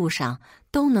在路上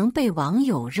都能被网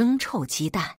友扔臭鸡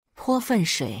蛋、泼粪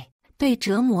水，被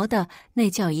折磨的那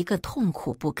叫一个痛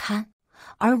苦不堪。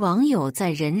而网友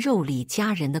在人肉李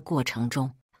家人的过程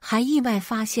中，还意外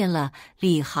发现了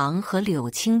李航和柳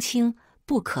青青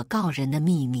不可告人的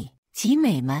秘密。集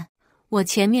美们，我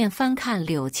前面翻看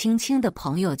柳青青的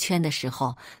朋友圈的时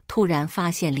候，突然发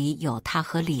现里有她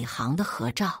和李航的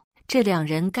合照，这两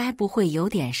人该不会有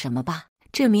点什么吧？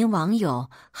这名网友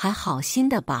还好心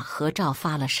地把合照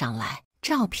发了上来。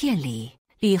照片里，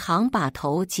李航把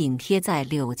头紧贴在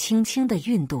柳青青的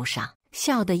孕肚上，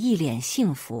笑得一脸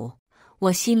幸福。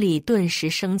我心里顿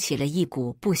时升起了一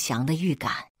股不祥的预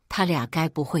感，他俩该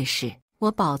不会是……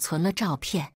我保存了照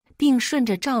片，并顺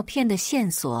着照片的线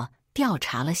索调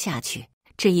查了下去。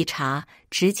这一查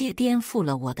直接颠覆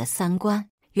了我的三观，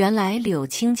原来柳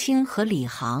青青和李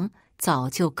航早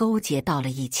就勾结到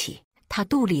了一起，他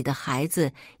肚里的孩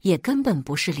子也根本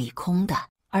不是李空的，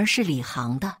而是李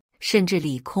航的，甚至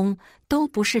李空都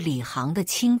不是李航的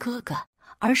亲哥哥，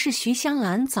而是徐香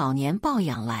兰早年抱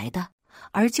养来的。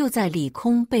而就在李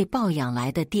空被抱养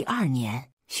来的第2年，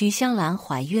徐香兰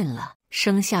怀孕了，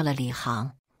生下了李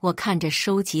航。我看着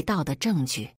收集到的证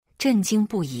据，震惊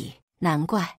不已。难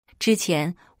怪之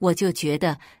前我就觉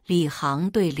得李航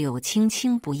对柳青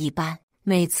青不一般，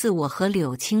每次我和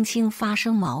柳青青发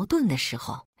生矛盾的时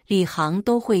候，李航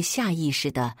都会下意识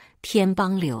地偏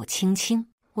帮柳青青。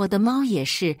我的猫也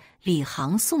是李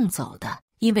航送走的，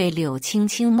因为柳青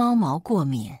青猫毛过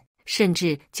敏，甚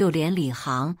至就连李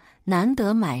航难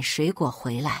得买水果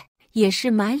回来，也是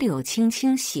买柳青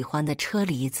青喜欢的车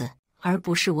厘子，而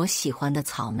不是我喜欢的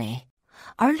草莓。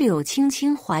而柳青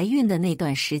青怀孕的那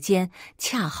段时间，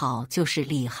恰好就是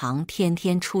李航天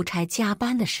天出差加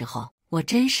班的时候。我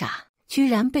真傻，居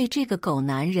然被这个狗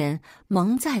男人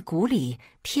蒙在鼓里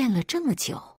骗了这么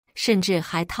久，甚至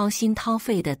还掏心掏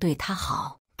肺地对他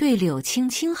好，对柳青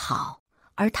青好。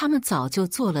而他们早就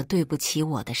做了对不起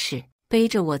我的事，背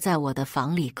着我在我的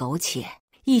房里苟且。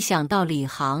一想到李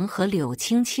航和柳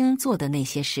青青做的那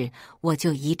些事，我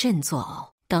就一阵作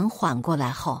呕。等缓过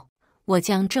来后，我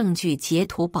将证据截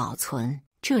图保存。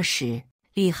这时，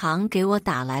李航给我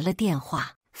打来了电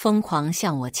话，疯狂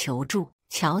向我求助。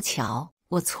乔乔，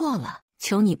我错了，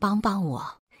求你帮帮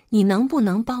我，你能不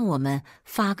能帮我们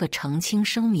发个澄清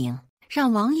声明，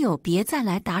让网友别再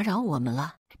来打扰我们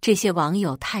了？这些网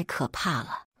友太可怕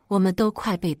了，我们都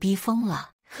快被逼疯了。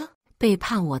呵，背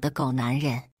叛我的狗男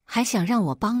人还想让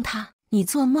我帮他，你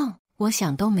做梦！我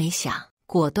想都没想，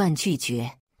果断拒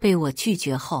绝。被我拒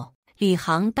绝后，李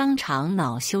航当场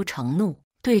恼羞成怒，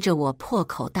对着我破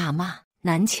口大骂：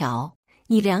南乔，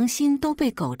你良心都被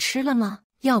狗吃了吗？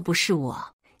要不是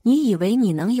我，你以为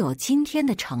你能有今天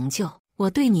的成就？我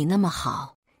对你那么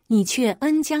好，你却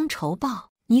恩将仇报，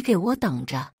你给我等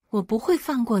着，我不会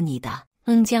放过你的。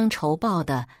恩将仇报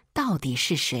的到底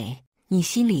是谁？你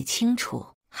心里清楚。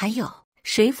还有，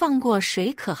谁放过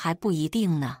谁可还不一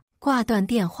定呢。挂断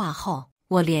电话后，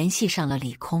我联系上了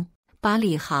李空，把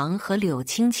李航和柳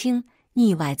青青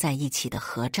腻歪在一起的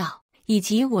合照，以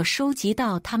及我收集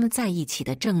到他们在一起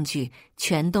的证据，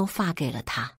全都发给了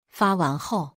他。发完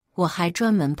后，我还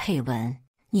专门配文：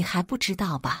你还不知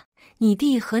道吧？你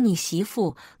弟和你媳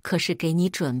妇可是给你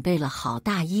准备了好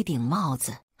大一顶帽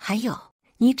子，还有，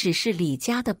你只是李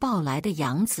家的抱来的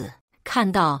养子。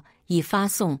看到已发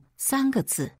送3个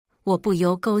字，我不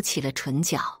由勾起了唇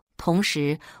角。同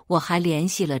时，我还联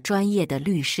系了专业的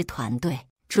律师团队，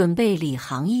准备李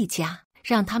航一家，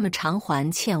让他们偿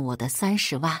还欠我的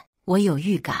30万。我有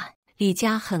预感，李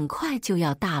家很快就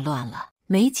要大乱了。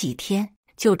没几天，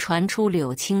就传出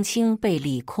柳青青被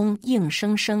李空硬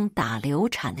生生打流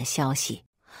产的消息，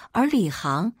而李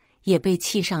航也被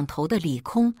气上头的李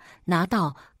空拿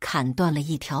刀砍断了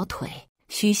一条腿。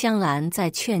徐香兰在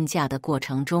劝架的过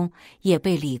程中也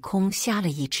被李空瞎了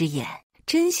一只眼。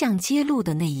真相揭露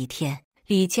的那一天，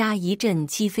李家一阵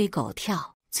鸡飞狗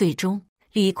跳，最终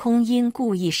李空因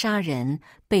故意杀人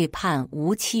被判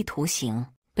无期徒刑，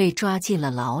被抓进了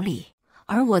牢里。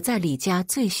而我在李家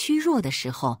最虚弱的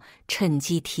时候，趁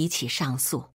机提起上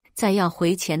诉。在要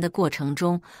回钱的过程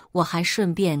中，我还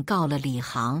顺便告了李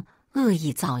航恶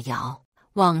意造谣，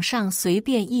网上随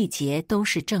便一截都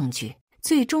是证据。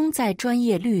最终在专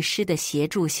业律师的协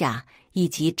助下以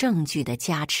及证据的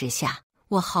加持下，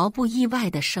我毫不意外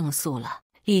地胜诉了。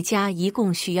李家一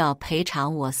共需要赔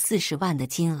偿我40万的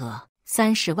金额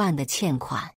，30万的欠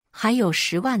款，还有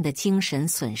10万的精神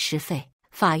损失费。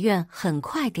法院很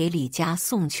快给李家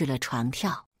送去了传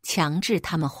票，强制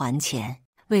他们还钱。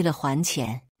为了还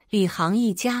钱，李航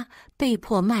一家被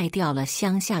迫卖掉了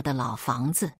乡下的老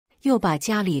房子，又把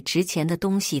家里值钱的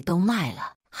东西都卖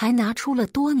了，还拿出了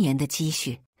多年的积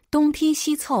蓄，东拼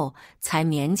西凑才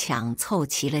勉强凑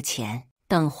齐了钱。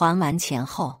等还完钱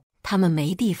后，他们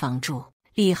没地方住，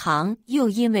李航又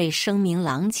因为声名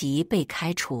狼藉被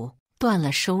开除，断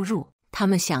了收入。他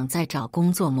们想再找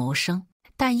工作谋生，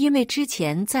但因为之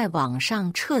前在网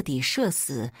上彻底社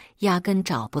死，压根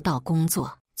找不到工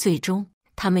作。最终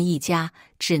他们一家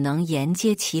只能沿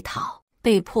街乞讨，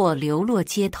被迫流落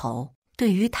街头。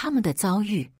对于他们的遭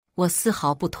遇，我丝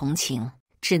毫不同情，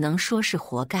只能说是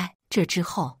活该。这之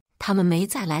后他们没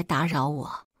再来打扰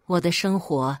我，我的生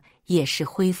活也是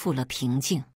恢复了平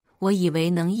静。我以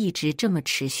为能一直这么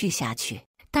持续下去，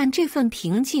但这份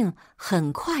平静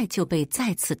很快就被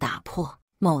再次打破。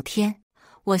某天，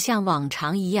我像往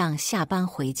常一样下班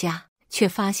回家，却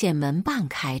发现门半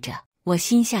开着。我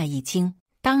心下一惊，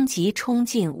当即冲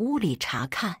进屋里查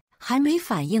看，还没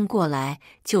反应过来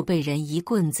就被人一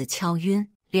棍子敲晕，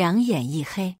两眼一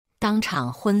黑，当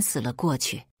场昏死了过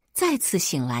去。再次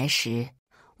醒来时，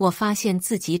我发现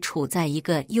自己处在一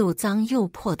个又脏又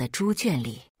破的猪圈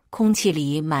里，空气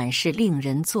里满是令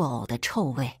人作呕的臭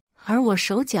味，而我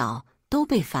手脚都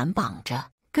被反绑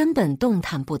着，根本动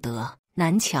弹不得。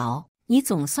南桥，你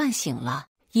总算醒了。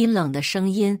阴冷的声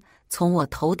音从我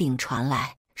头顶传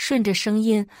来，顺着声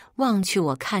音望去，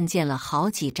我看见了好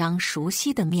几张熟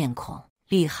悉的面孔，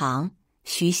李航、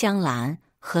徐香兰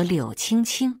和柳青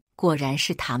青，果然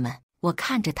是他们。我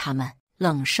看着他们，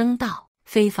冷声道：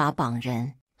非法绑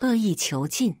人，恶意囚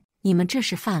禁，你们这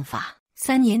是犯法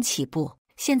，3年起步。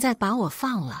现在把我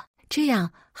放了，这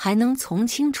样还能从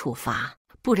轻处罚，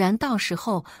不然到时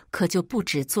候可就不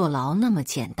止坐牢那么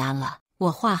简单了。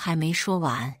我话还没说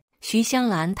完，徐香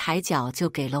兰抬脚就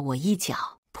给了我一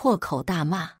脚，破口大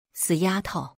骂：死丫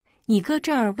头，你搁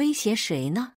这儿威胁谁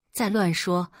呢？再乱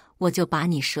说我就把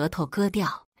你舌头割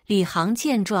掉。李航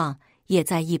见状也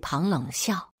在一旁冷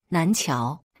笑：南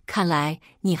桥，看来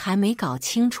你还没搞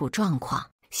清楚状况，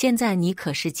现在你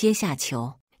可是阶下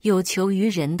囚，有求于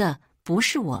人的不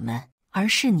是我们，而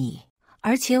是你，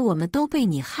而且我们都被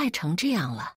你害成这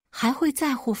样了，还会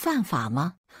在乎犯法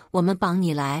吗？我们绑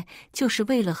你来就是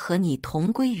为了和你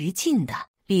同归于尽的。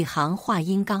李航话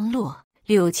音刚落，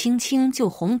柳青青就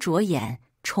红着眼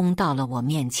冲到了我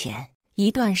面前。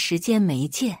一段时间没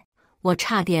见，我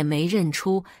差点没认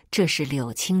出这是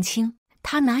柳青青，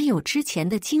她哪有之前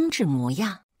的精致模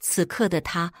样？此刻的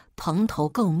她蓬头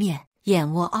垢面，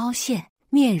眼窝凹陷，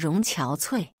面容憔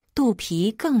悴，肚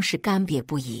皮更是干瘪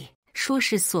不已，说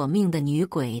是索命的女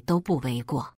鬼都不为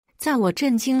过。在我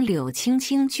震惊柳青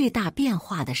青巨大变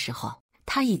化的时候，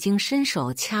她已经伸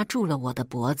手掐住了我的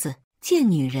脖子。贱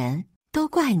女人，都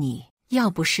怪你，要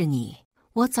不是你，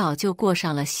我早就过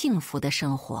上了幸福的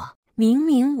生活。明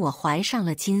明我怀上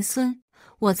了金孙，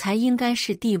我才应该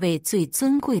是地位最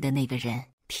尊贵的那个人，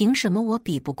凭什么我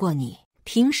比不过你？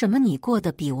凭什么你过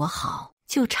得比我好？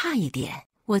就差一点，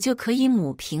我就可以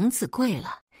母凭子贵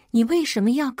了。你为什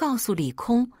么要告诉李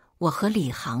空我和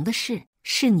李航的事？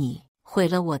是你毁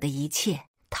了我的一切。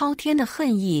滔天的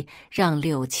恨意让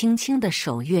柳青青的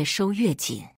手越收越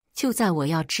紧。就在我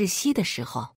要窒息的时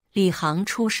候，李航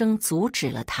出声阻止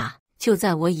了他。就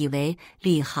在我以为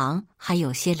李航还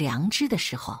有些良知的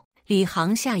时候，李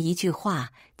航下一句话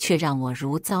却让我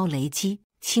如遭雷击：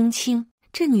青青，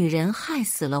这女人害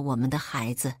死了我们的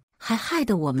孩子，还害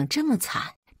得我们这么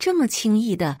惨，这么轻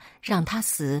易的让她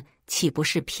死，岂不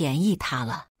是便宜她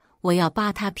了？我要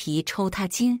扒她皮，抽她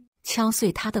筋，敲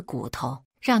碎她的骨头，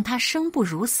让她生不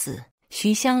如死。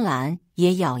徐香兰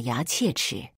也咬牙切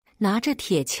齿，拿着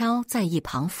铁锹在一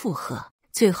旁附和，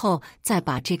最后再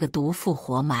把这个毒妇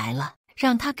活埋了，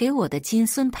让她给我的金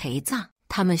孙陪葬。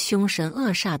他们凶神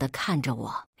恶煞地看着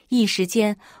我，一时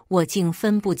间我竟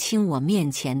分不清我面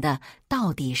前的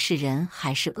到底是人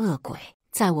还是恶鬼。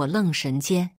在我愣神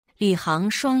间，李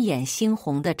航双眼猩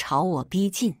红地朝我逼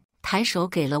近，抬手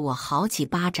给了我好几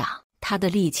巴掌。他的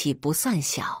力气不算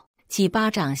小，几巴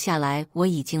掌下来，我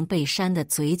已经被扇得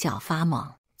嘴角发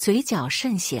猛，嘴角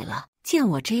渗血了。见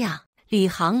我这样，李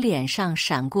航脸上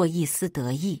闪过一丝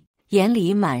得意，眼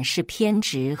里满是偏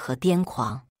执和癫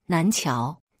狂。难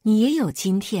瞧，你也有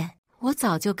今天，我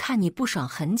早就看你不爽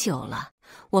很久了。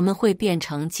我们会变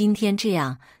成今天这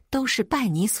样，都是拜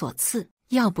你所赐。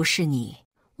要不是你，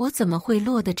我怎么会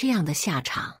落得这样的下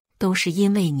场？都是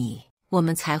因为你，我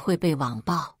们才会被网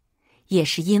暴，也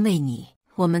是因为你，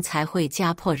我们才会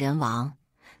家破人亡，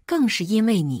更是因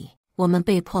为你，我们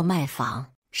被迫卖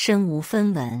房，身无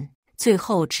分文，最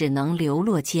后只能流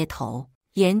落街头，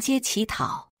沿街乞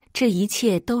讨。这一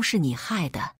切都是你害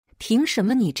的，凭什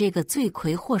么你这个罪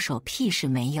魁祸首屁事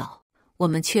没有？我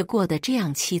们却过得这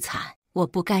样凄惨，我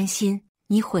不甘心，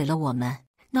你毁了我们，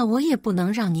那我也不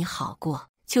能让你好过，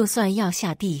就算要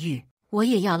下地狱，我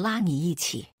也要拉你一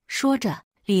起。说着，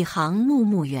李航怒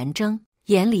目圆睁，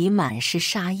眼里满是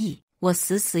杀意。我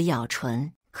死死咬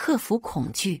唇，克服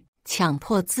恐惧，强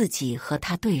迫自己和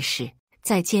他对视。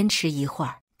再坚持一会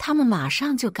儿，他们马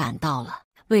上就赶到了。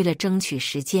为了争取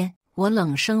时间，我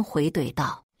冷声回怼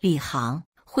道：李航，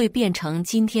会变成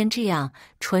今天这样，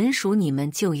纯属你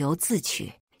们咎由自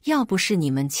取。要不是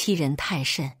你们欺人太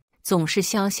甚，总是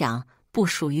肖想不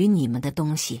属于你们的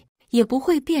东西，也不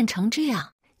会变成这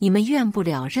样。你们怨不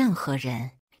了任何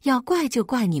人，要怪就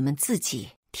怪你们自己。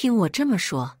听我这么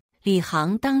说，李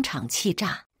航当场气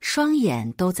炸，双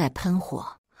眼都在喷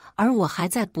火，而我还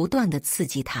在不断地刺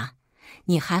激他。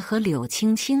你还和柳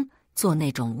青青做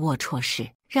那种龌龊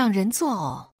事，让人作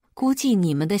呕。估计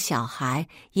你们的小孩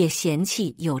也嫌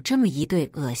弃有这么一对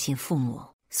恶心父母，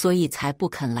所以才不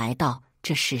肯来到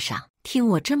这世上。听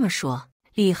我这么说，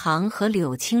李航和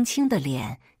柳青青的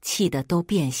脸气得都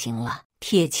变形了，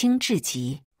铁青至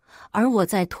极。而我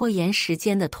在拖延时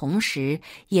间的同时，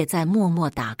也在默默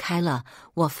打开了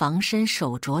我防身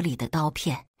手镯里的刀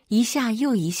片，一下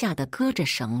又一下地割着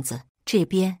绳子。这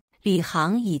边李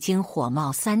航已经火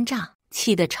冒三丈，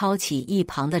气得抄起一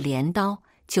旁的镰刀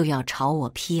就要朝我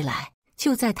劈来。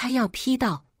就在他要劈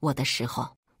到我的时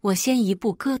候，我先一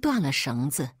步割断了绳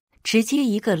子，直接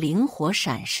一个灵活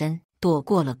闪身，躲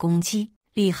过了攻击。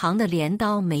李航的镰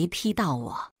刀没劈到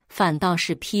我，反倒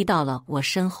是劈到了我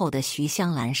身后的徐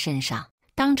香兰身上，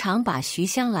当场把徐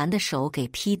香兰的手给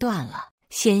劈断了，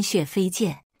鲜血飞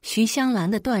溅。徐香兰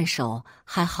的断手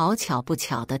还好巧不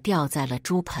巧地掉在了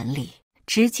猪盆里，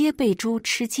直接被猪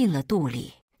吃进了肚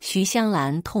里。徐香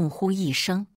兰痛呼一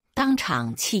声，当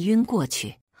场气晕过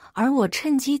去，而我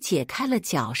趁机解开了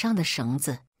脚上的绳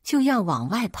子，就要往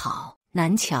外跑。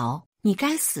难瞧，你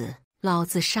该死，老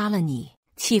子杀了你！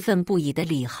气愤不已的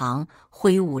李航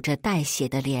挥舞着带血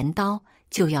的镰刀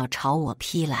就要朝我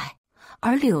劈来，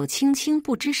而柳青青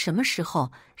不知什么时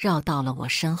候绕到了我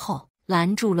身后，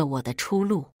拦住了我的出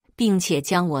路，并且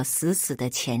将我死死地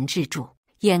钳制住。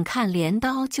眼看镰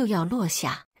刀就要落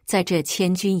下，在这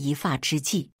千钧一发之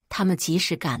际，他们及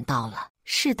时赶到了。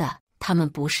是的，他们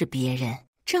不是别人，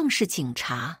正是警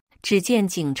察。只见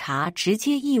警察直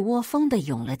接一窝蜂地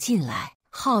涌了进来，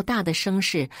浩大的声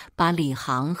势把李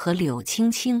航和柳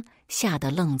青青吓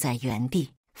得愣在原地，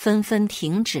纷纷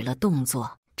停止了动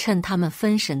作。趁他们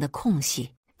分神的空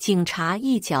隙，警察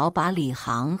一脚把李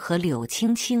航和柳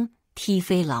青青踢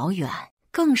飞老远，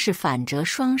更是反折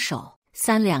双手，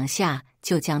三两下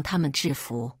就将他们制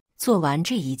服。做完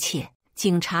这一切，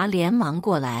警察连忙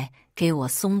过来给我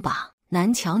松绑。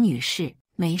南桥女士，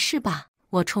没事吧？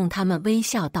我冲他们微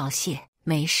笑道谢。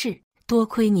没事，多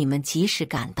亏你们及时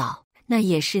赶到，那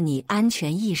也是你安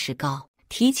全意识高，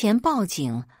提前报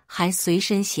警，还随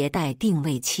身携带定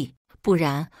位器，不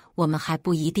然我们还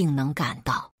不一定能赶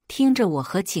到。听着我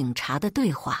和警察的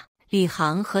对话，李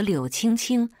航和柳青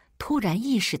青突然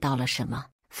意识到了什么，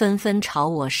纷纷朝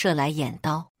我射来眼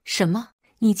刀。什么？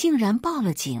你竟然报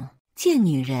了警？贱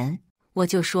女人！我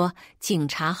就说警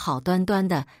察好端端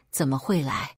的怎么会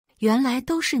来？原来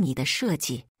都是你的设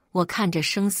计。我看着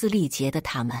声嘶力竭的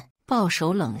他们，抱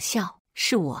手冷笑。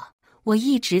是我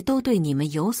一直都对你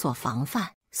们有所防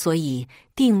范，所以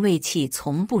定位器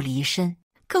从不离身，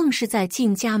更是在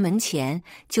进家门前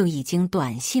就已经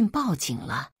短信报警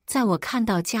了。在我看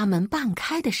到家门半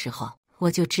开的时候，我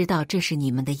就知道这是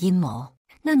你们的阴谋。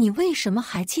那你为什么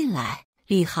还进来？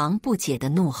李航不解地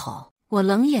怒吼。我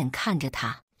冷眼看着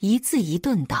他，一字一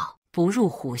顿道：不入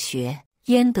虎穴，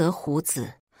焉得虎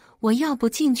子。我要不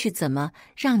进去，怎么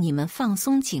让你们放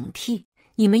松警惕？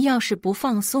你们要是不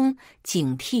放松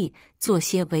警惕，做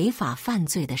些违法犯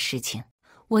罪的事情，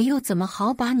我又怎么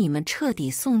好把你们彻底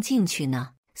送进去呢？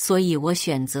所以我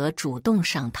选择主动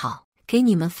上套，给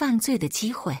你们犯罪的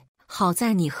机会。好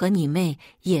在你和你妹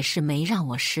也是没让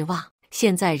我失望。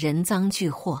现在人赃俱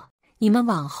获，你们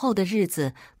往后的日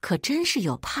子可真是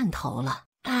有盼头了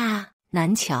啊！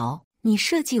南桥，你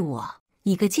设计我，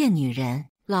你个贱女人，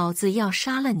老子要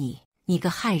杀了你！你个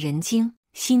害人精，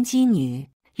心机女！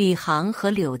李航和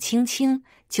柳青青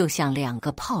就像两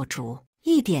个炮竹，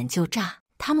一点就炸。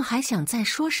他们还想再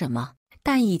说什么，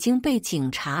但已经被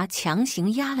警察强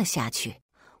行压了下去。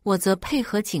我则配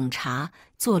合警察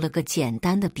做了个简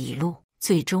单的笔录，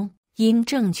最终因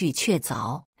证据确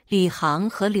凿，李航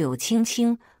和柳青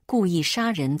青故意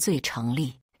杀人罪成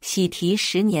立，喜提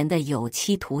10年的有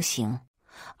期徒刑。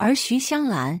而徐香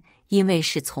兰因为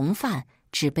是从犯，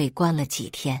只被关了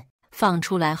几天。放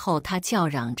出来后，他叫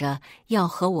嚷着要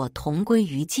和我同归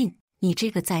于尽。你这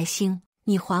个灾星，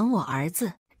你还我儿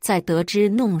子！在得知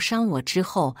弄伤我之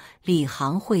后，李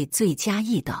航会罪加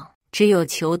一等，只有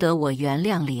求得我原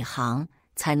谅李航，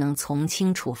才能从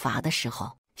轻处罚的时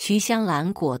候，徐香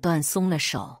兰果断松了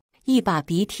手，一把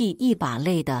鼻涕一把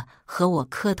泪的和我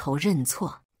磕头认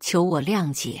错，求我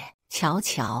谅解。乔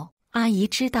乔，阿姨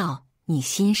知道你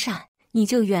心善，你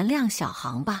就原谅小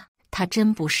航吧，他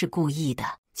真不是故意的，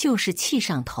就是气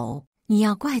上头。你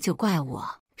要怪就怪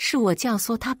我，是我教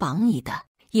唆他绑你的，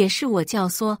也是我教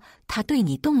唆他对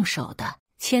你动手的，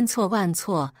千错万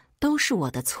错都是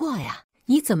我的错呀！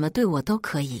你怎么对我都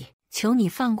可以，求你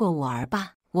放过我儿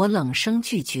吧！我冷声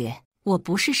拒绝，我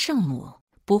不是圣母，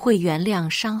不会原谅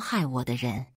伤害我的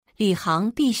人。李航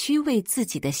必须为自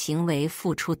己的行为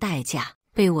付出代价。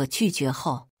被我拒绝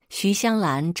后，徐香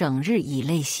兰整日以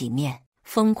泪洗面，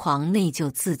疯狂内疚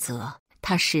自责。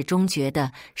她始终觉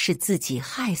得是自己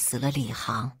害死了李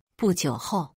航。不久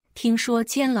后，听说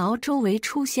监牢周围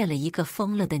出现了一个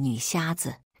疯了的女瞎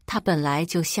子，她本来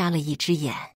就瞎了一只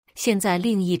眼，现在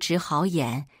另一只好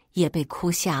眼也被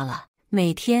哭瞎了，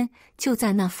每天就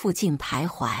在那附近徘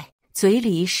徊，嘴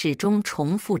里始终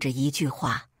重复着一句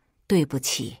话：对不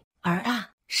起，儿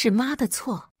啊，是妈的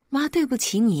错，妈对不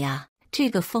起你啊！这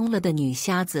个疯了的女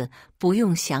瞎子不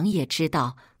用想也知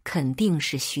道，肯定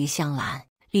是徐香兰。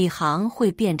李航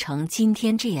会变成今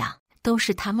天这样，都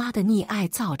是他妈的溺爱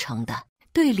造成的。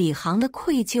对李航的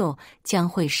愧疚将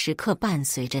会时刻伴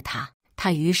随着他，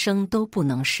他余生都不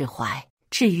能释怀。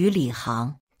至于李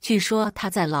航，据说他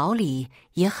在牢里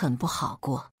也很不好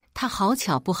过，他好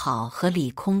巧不好和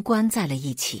李空关在了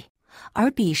一起，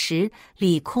而彼时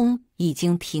李空已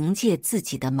经凭借自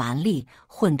己的蛮力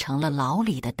混成了牢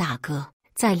里的大哥。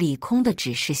在李空的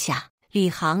指示下，李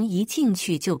航一进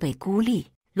去就被孤立，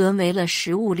沦为了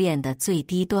食物链的最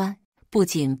低端，不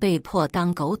仅被迫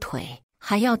当狗腿，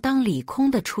还要当李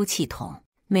空的出气筒，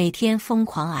每天疯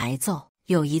狂挨揍。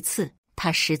有一次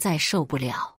他实在受不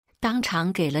了，当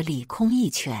场给了李空一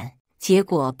拳，结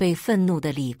果被愤怒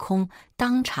的李空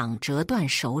当场折断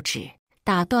手指，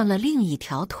打断了另一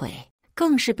条腿，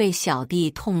更是被小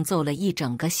弟痛揍了一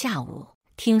整个下午。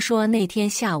听说那天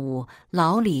下午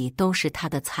牢里都是他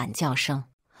的惨叫声。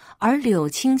而柳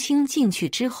青青进去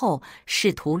之后，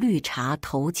试图绿茶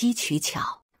投机取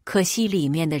巧，可惜里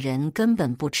面的人根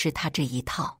本不吃他这一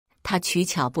套，他取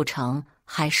巧不成，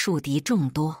还树敌众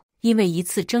多。因为一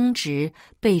次争执，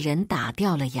被人打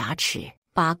掉了牙齿，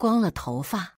拔光了头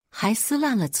发，还撕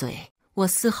烂了嘴。我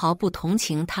丝毫不同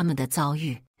情他们的遭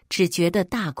遇，只觉得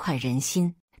大快人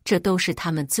心，这都是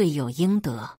他们罪有应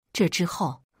得。这之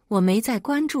后，我没再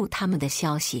关注他们的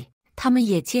消息，他们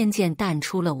也渐渐淡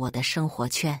出了我的生活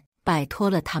圈。摆脱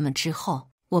了他们之后，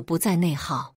我不再内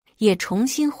耗，也重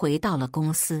新回到了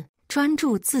公司，专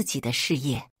注自己的事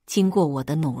业。经过我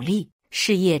的努力，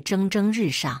事业蒸蒸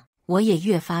日上，我也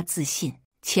越发自信，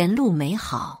前路美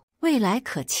好，未来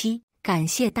可期。感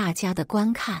谢大家的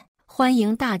观看，欢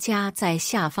迎大家在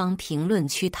下方评论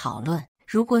区讨论。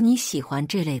如果你喜欢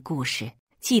这类故事，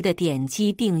记得点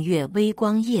击订阅微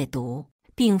光夜读，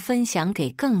并分享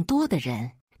给更多的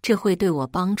人，这会对我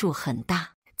帮助很大。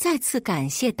再次感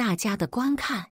谢大家的观看。